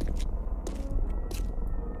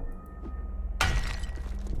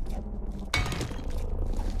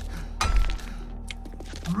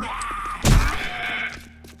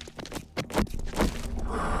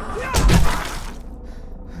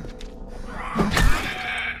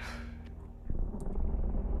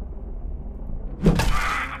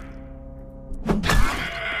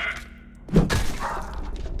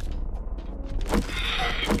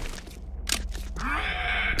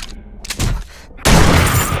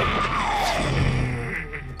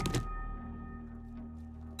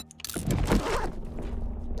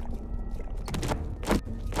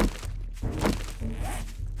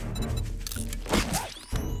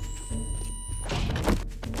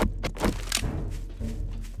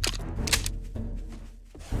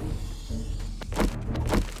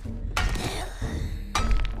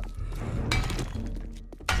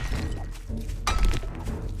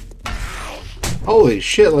 Holy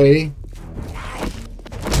shit, lady.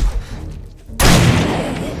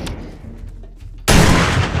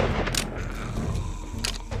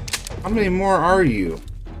 How many more are you?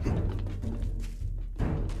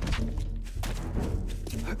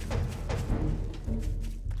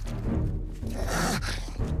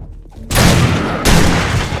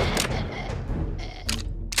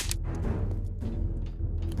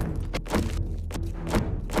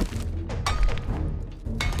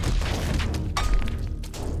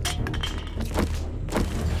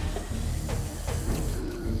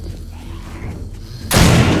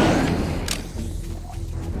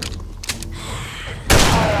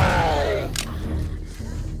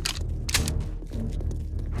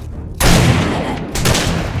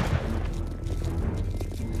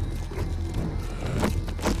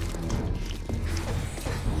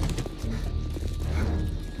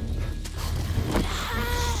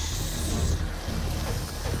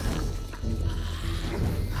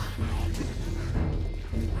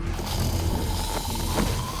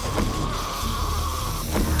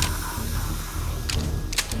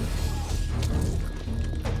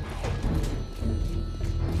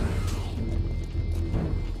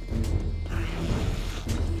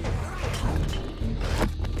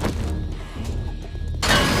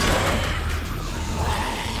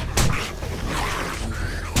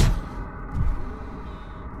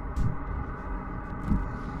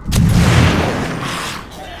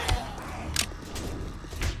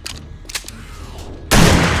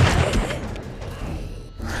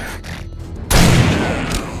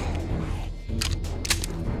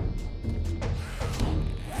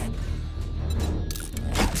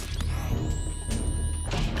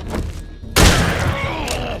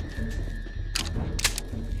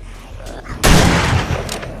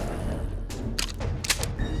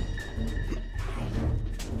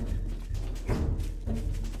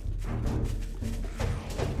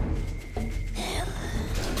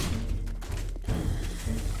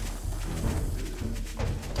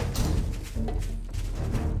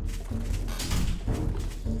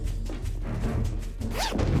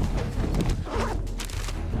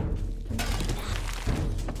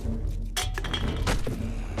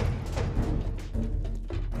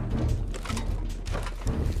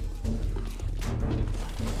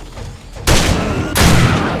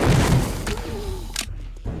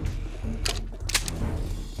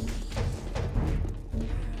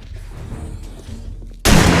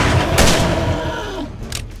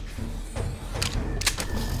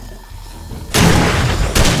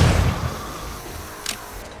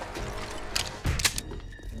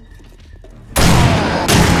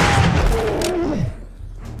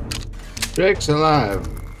 Drake's alive.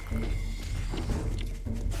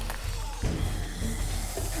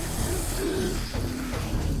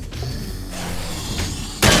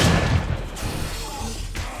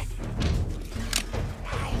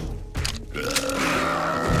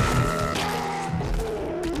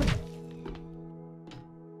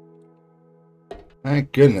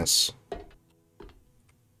 Thank goodness.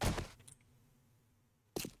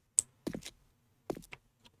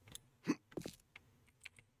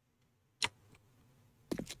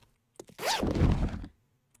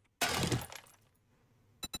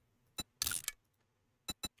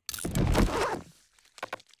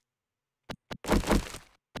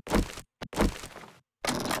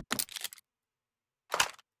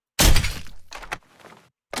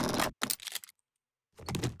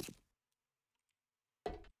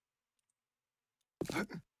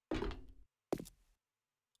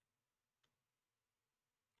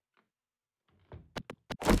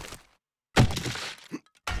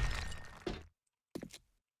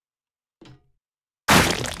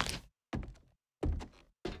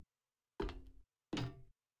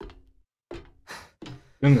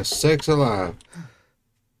 Goodness sakes alive.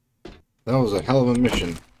 That was a hell of a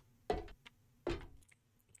mission.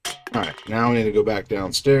 Alright, now we need to go back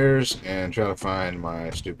downstairs and try to find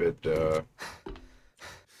my stupid,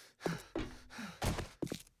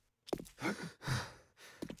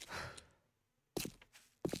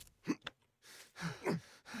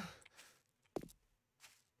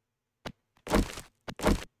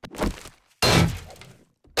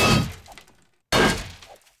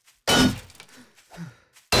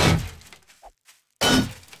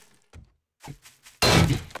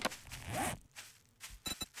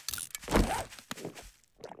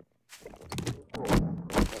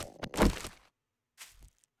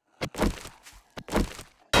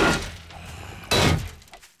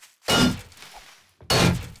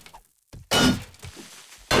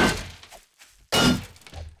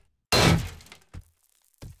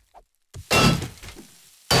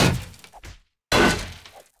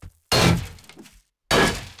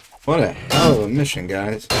 what a hell of a mission,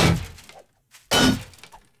 guys. I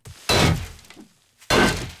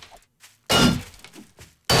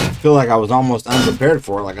feel like I was almost unprepared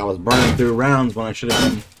for it, like I was burning through rounds when I should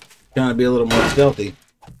have been trying to be a little more stealthy.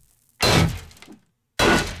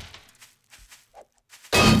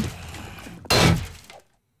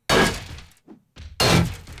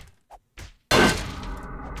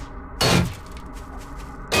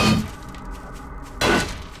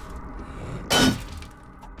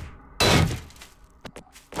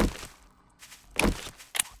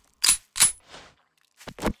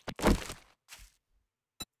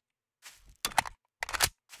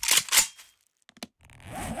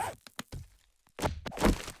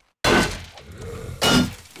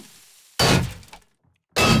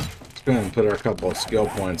 Let's go ahead and put our couple of skill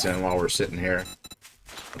points in while we're sitting here.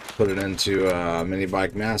 Let's put it into Mini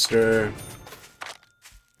Bike Master.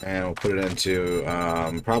 And we'll put it into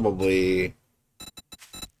probably...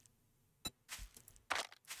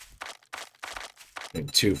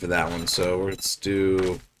 need 2 for that one, so let's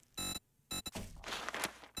do...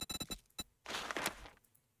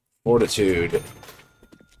 Fortitude.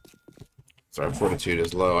 Sorry, Fortitude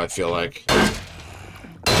is low, I feel like.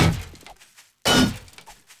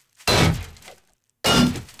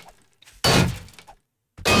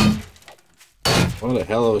 What a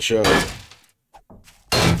hell of a show.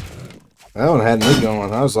 That one had me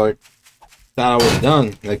going. I was like, thought I was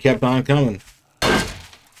done. They kept on coming.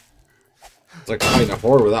 It's like fighting a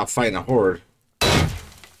horde without fighting a horde.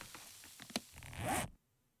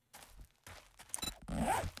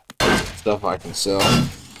 Stuff I can sell.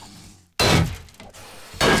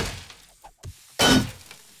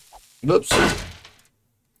 Oops.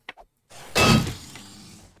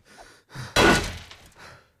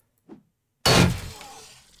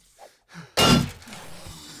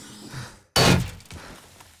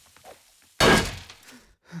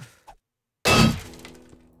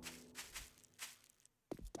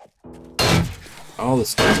 All the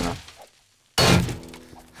stamina.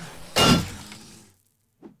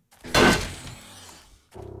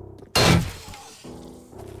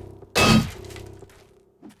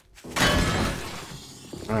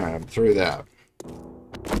 Alright, I'm through that.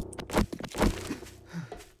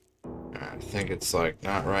 I think it's like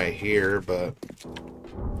not right here, but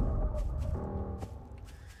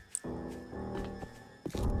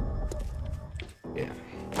yeah.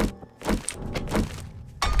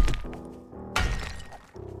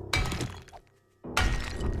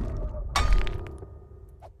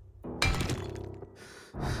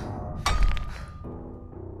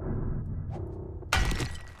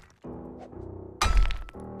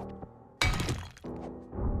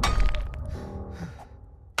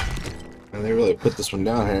 And they really put this one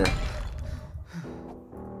down here.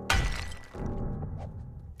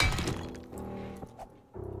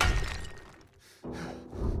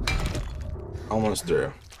 Almost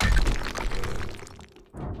through.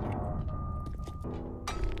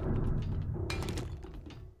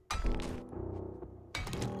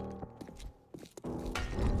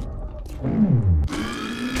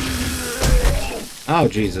 Oh,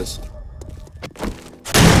 Jesus.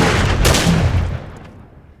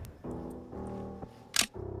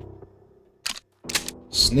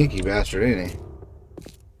 Sneaky bastard, ain't he?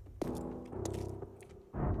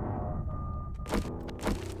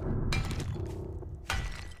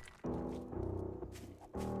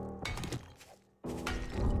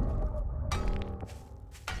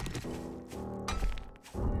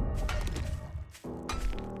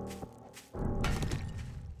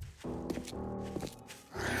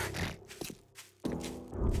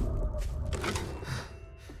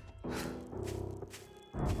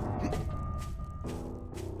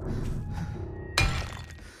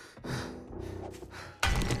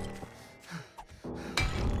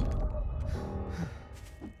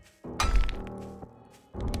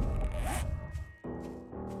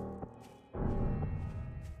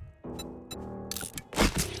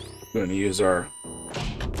 Going to use our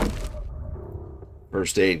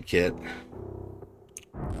first aid kit.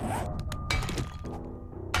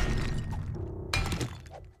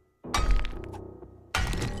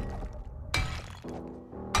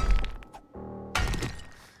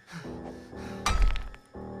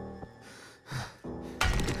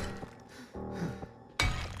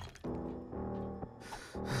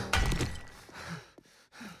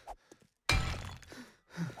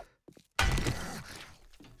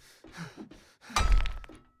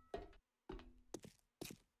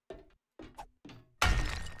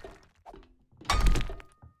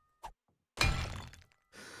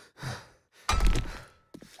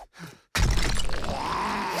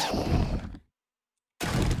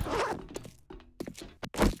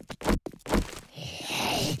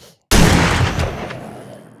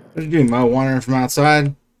 What are you doing, Mo? Wandering from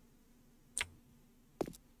outside?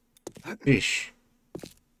 Sheesh.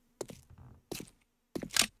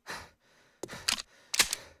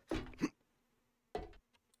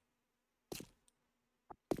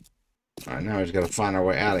 Alright, now we just gotta find our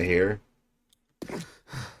way out of here.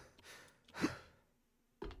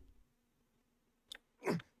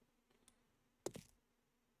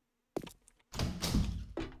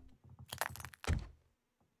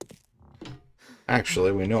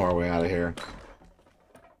 Actually, we know our way out of here.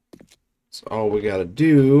 So all we gotta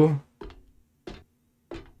do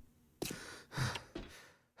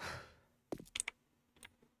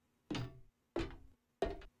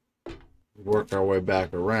work our way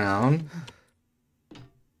back around.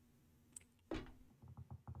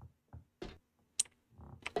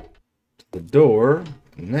 To the door,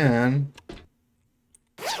 and then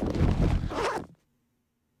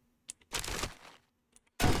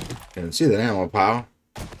you can see that ammo pile.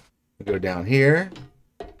 We go down here,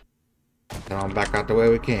 and on back out the way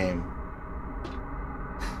we came.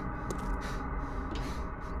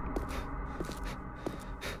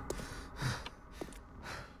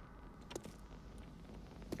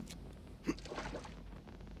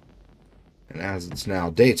 And as it's now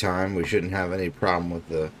daytime, we shouldn't have any problem with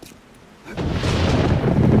the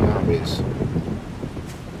zombies.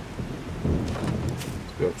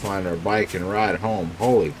 Let's go find our bike and ride home.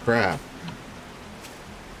 Holy crap.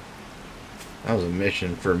 That was a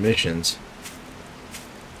mission for missions.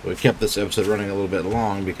 We kept this episode running a little bit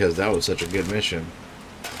long because that was such a good mission.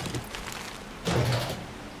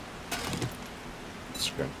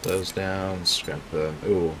 Scrap those down. Scrap the...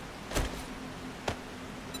 Ooh.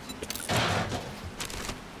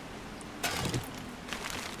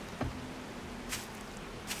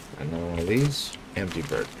 Another one of these. Empty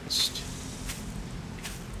burst.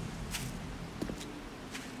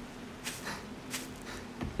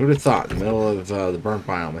 Who'd have thought in the middle of the burnt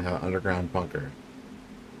biome they have an underground bunker?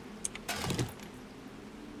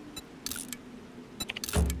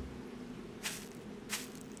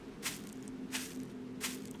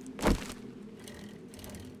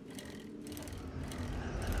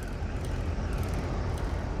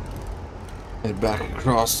 Head back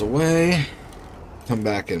across the way. Come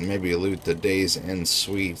back and maybe loot the DAY18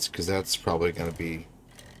 suites, because that's probably going to be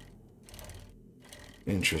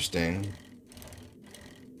interesting.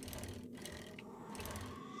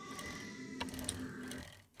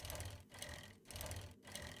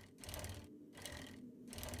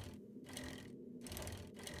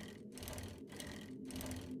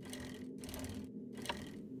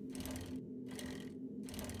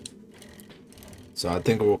 So I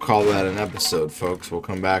think we'll call that an episode, folks. We'll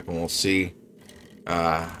come back and we'll see.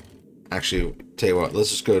 Actually, tell you what,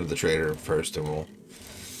 let's just go to the trader first and we'll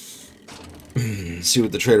see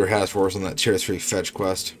what the trader has for us on that tier 3 fetch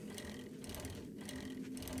quest.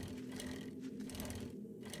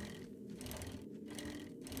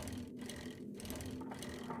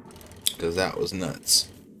 Because that was nuts.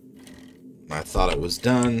 I thought it was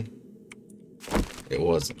done. It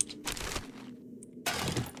wasn't.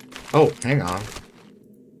 Oh, hang on.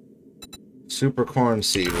 Super corn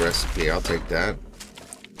seed recipe. I'll take that.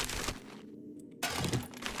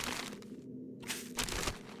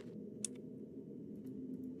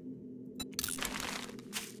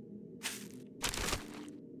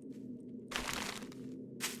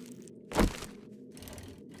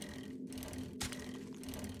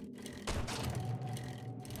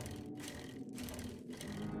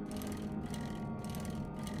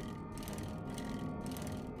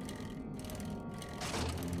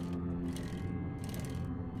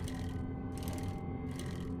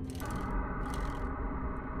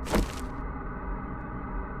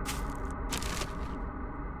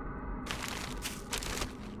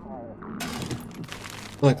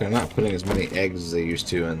 I feel like they're not putting as many eggs as they used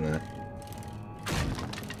to in the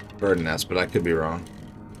bird nest, but I could be wrong.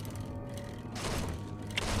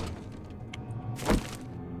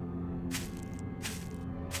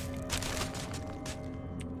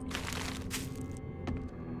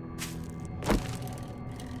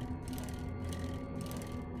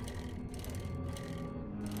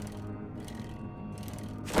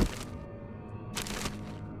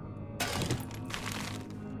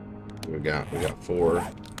 We got 4.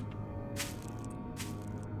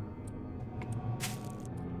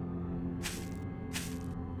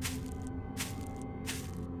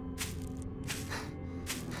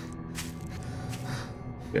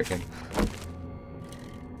 Chicken.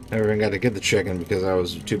 Never even got to get the chicken because I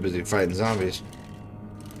was too busy fighting zombies.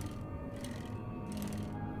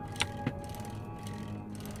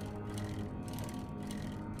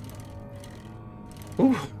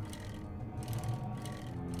 Ooh.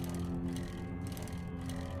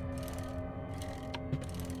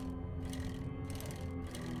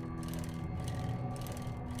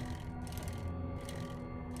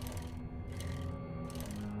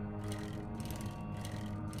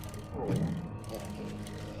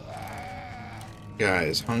 Guy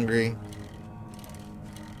is hungry.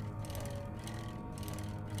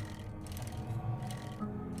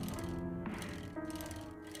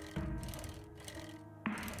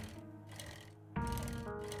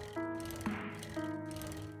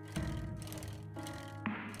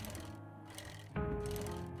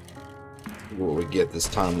 What we get this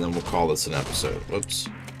time, then we'll call this an episode. Whoops.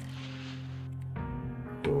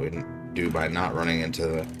 What we do by not running into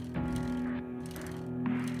the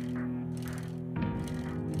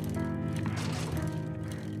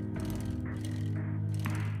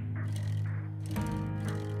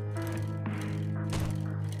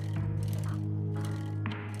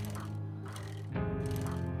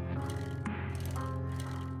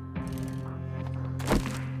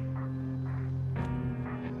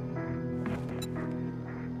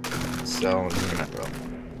cell and internet room.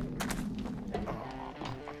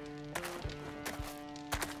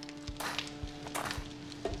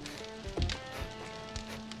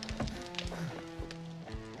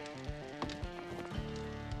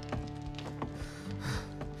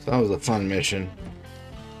 So that was a fun mission.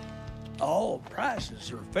 All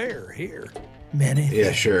prices are fair here. Many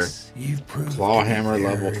Yeah, sure. You've proved Claw hammer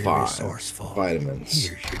level very 5. resourceful. Vitamins.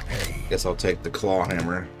 Here's your pay. Guess I'll take the claw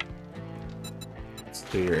hammer. Let's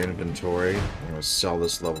do your inventory. I'm gonna sell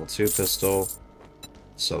this level 2 pistol.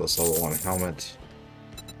 Sell this level 1 helmet.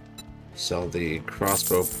 Sell the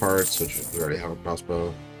crossbow parts, which we already have a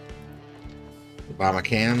crossbow. Buy my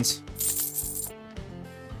cans.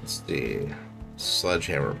 Let's see.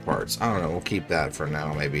 Sledgehammer parts. I don't know. We'll keep that for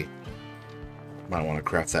now, maybe. Might want to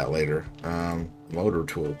craft that later. Motor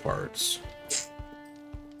tool parts.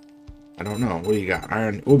 I don't know. What do you got?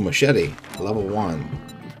 Iron. Ooh, machete. Level 1.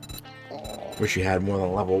 Wish you had more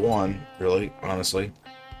than level 1, really, honestly.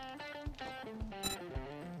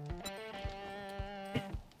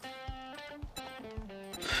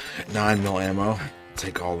 $9mm ammo.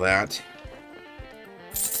 Take all that.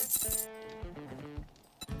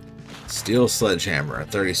 Steel sledgehammer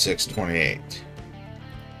at 36.28.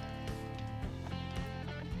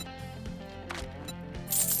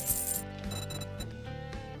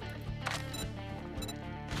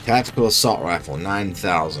 Tactical assault rifle,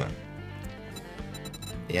 9,000.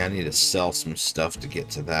 Yeah, I need to sell some stuff to get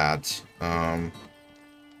to that.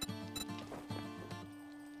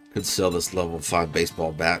 Could sell this level 5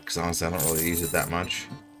 baseball bat, because honestly I don't really use it that much.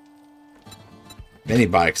 Mini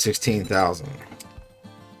bike, 16,000.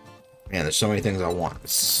 Man, there's so many things I want.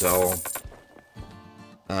 Sell.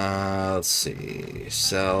 Let's see.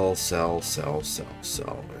 Sell.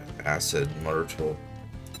 Acid, motor tool.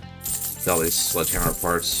 Sell these sledgehammer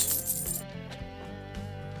parts.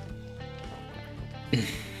 You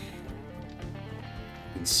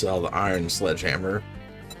can sell the iron sledgehammer.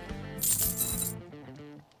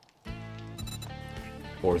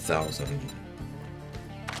 4,000.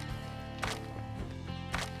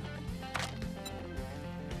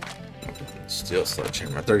 Steel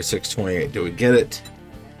sledgehammer. 3628. Do we get it?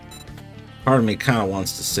 Part of me kind of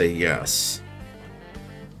wants to say yes.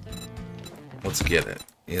 Let's get it.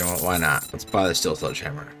 You know what? Why not? Let's buy the steel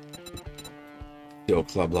sledgehammer. Steel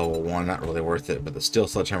club level 1, not really worth it, but the steel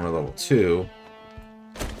sledgehammer level 2.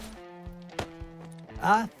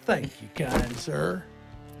 I thank you, kind sir.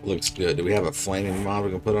 Looks good. Do we have a flaming mod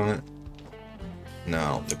we can put on it? No,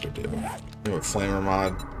 I don't think we do. We have a flamer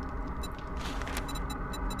mod.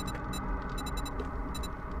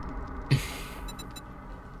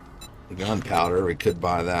 Gunpowder, we could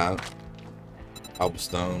buy that.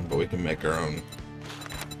 Cobblestone, but we can make our own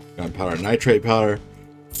gunpowder. Nitrate powder.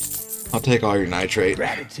 I'll take all your nitrate.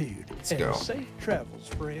 Gratitude. Let's and go. Safe travels,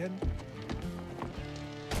 friend.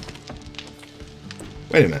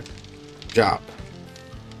 Wait a minute. Job.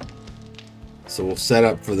 So we'll set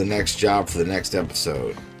up for the next job for the next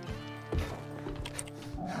episode.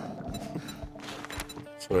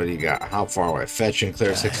 So what do you got? How far away? Fetch and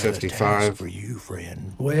clear 655. For you,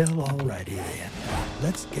 friend. Well, alrighty then.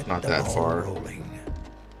 Let's get Not the that ball far. rolling.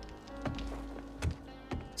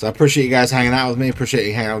 So I appreciate you guys hanging out with me. Appreciate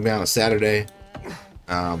you hanging out with me on a Saturday.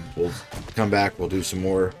 We'll come back. We'll do some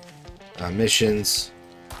more missions.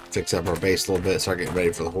 Fix up our base a little bit. Start getting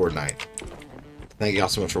ready for the Horde night. Thank you all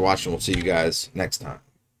so much for watching. We'll see you guys next time.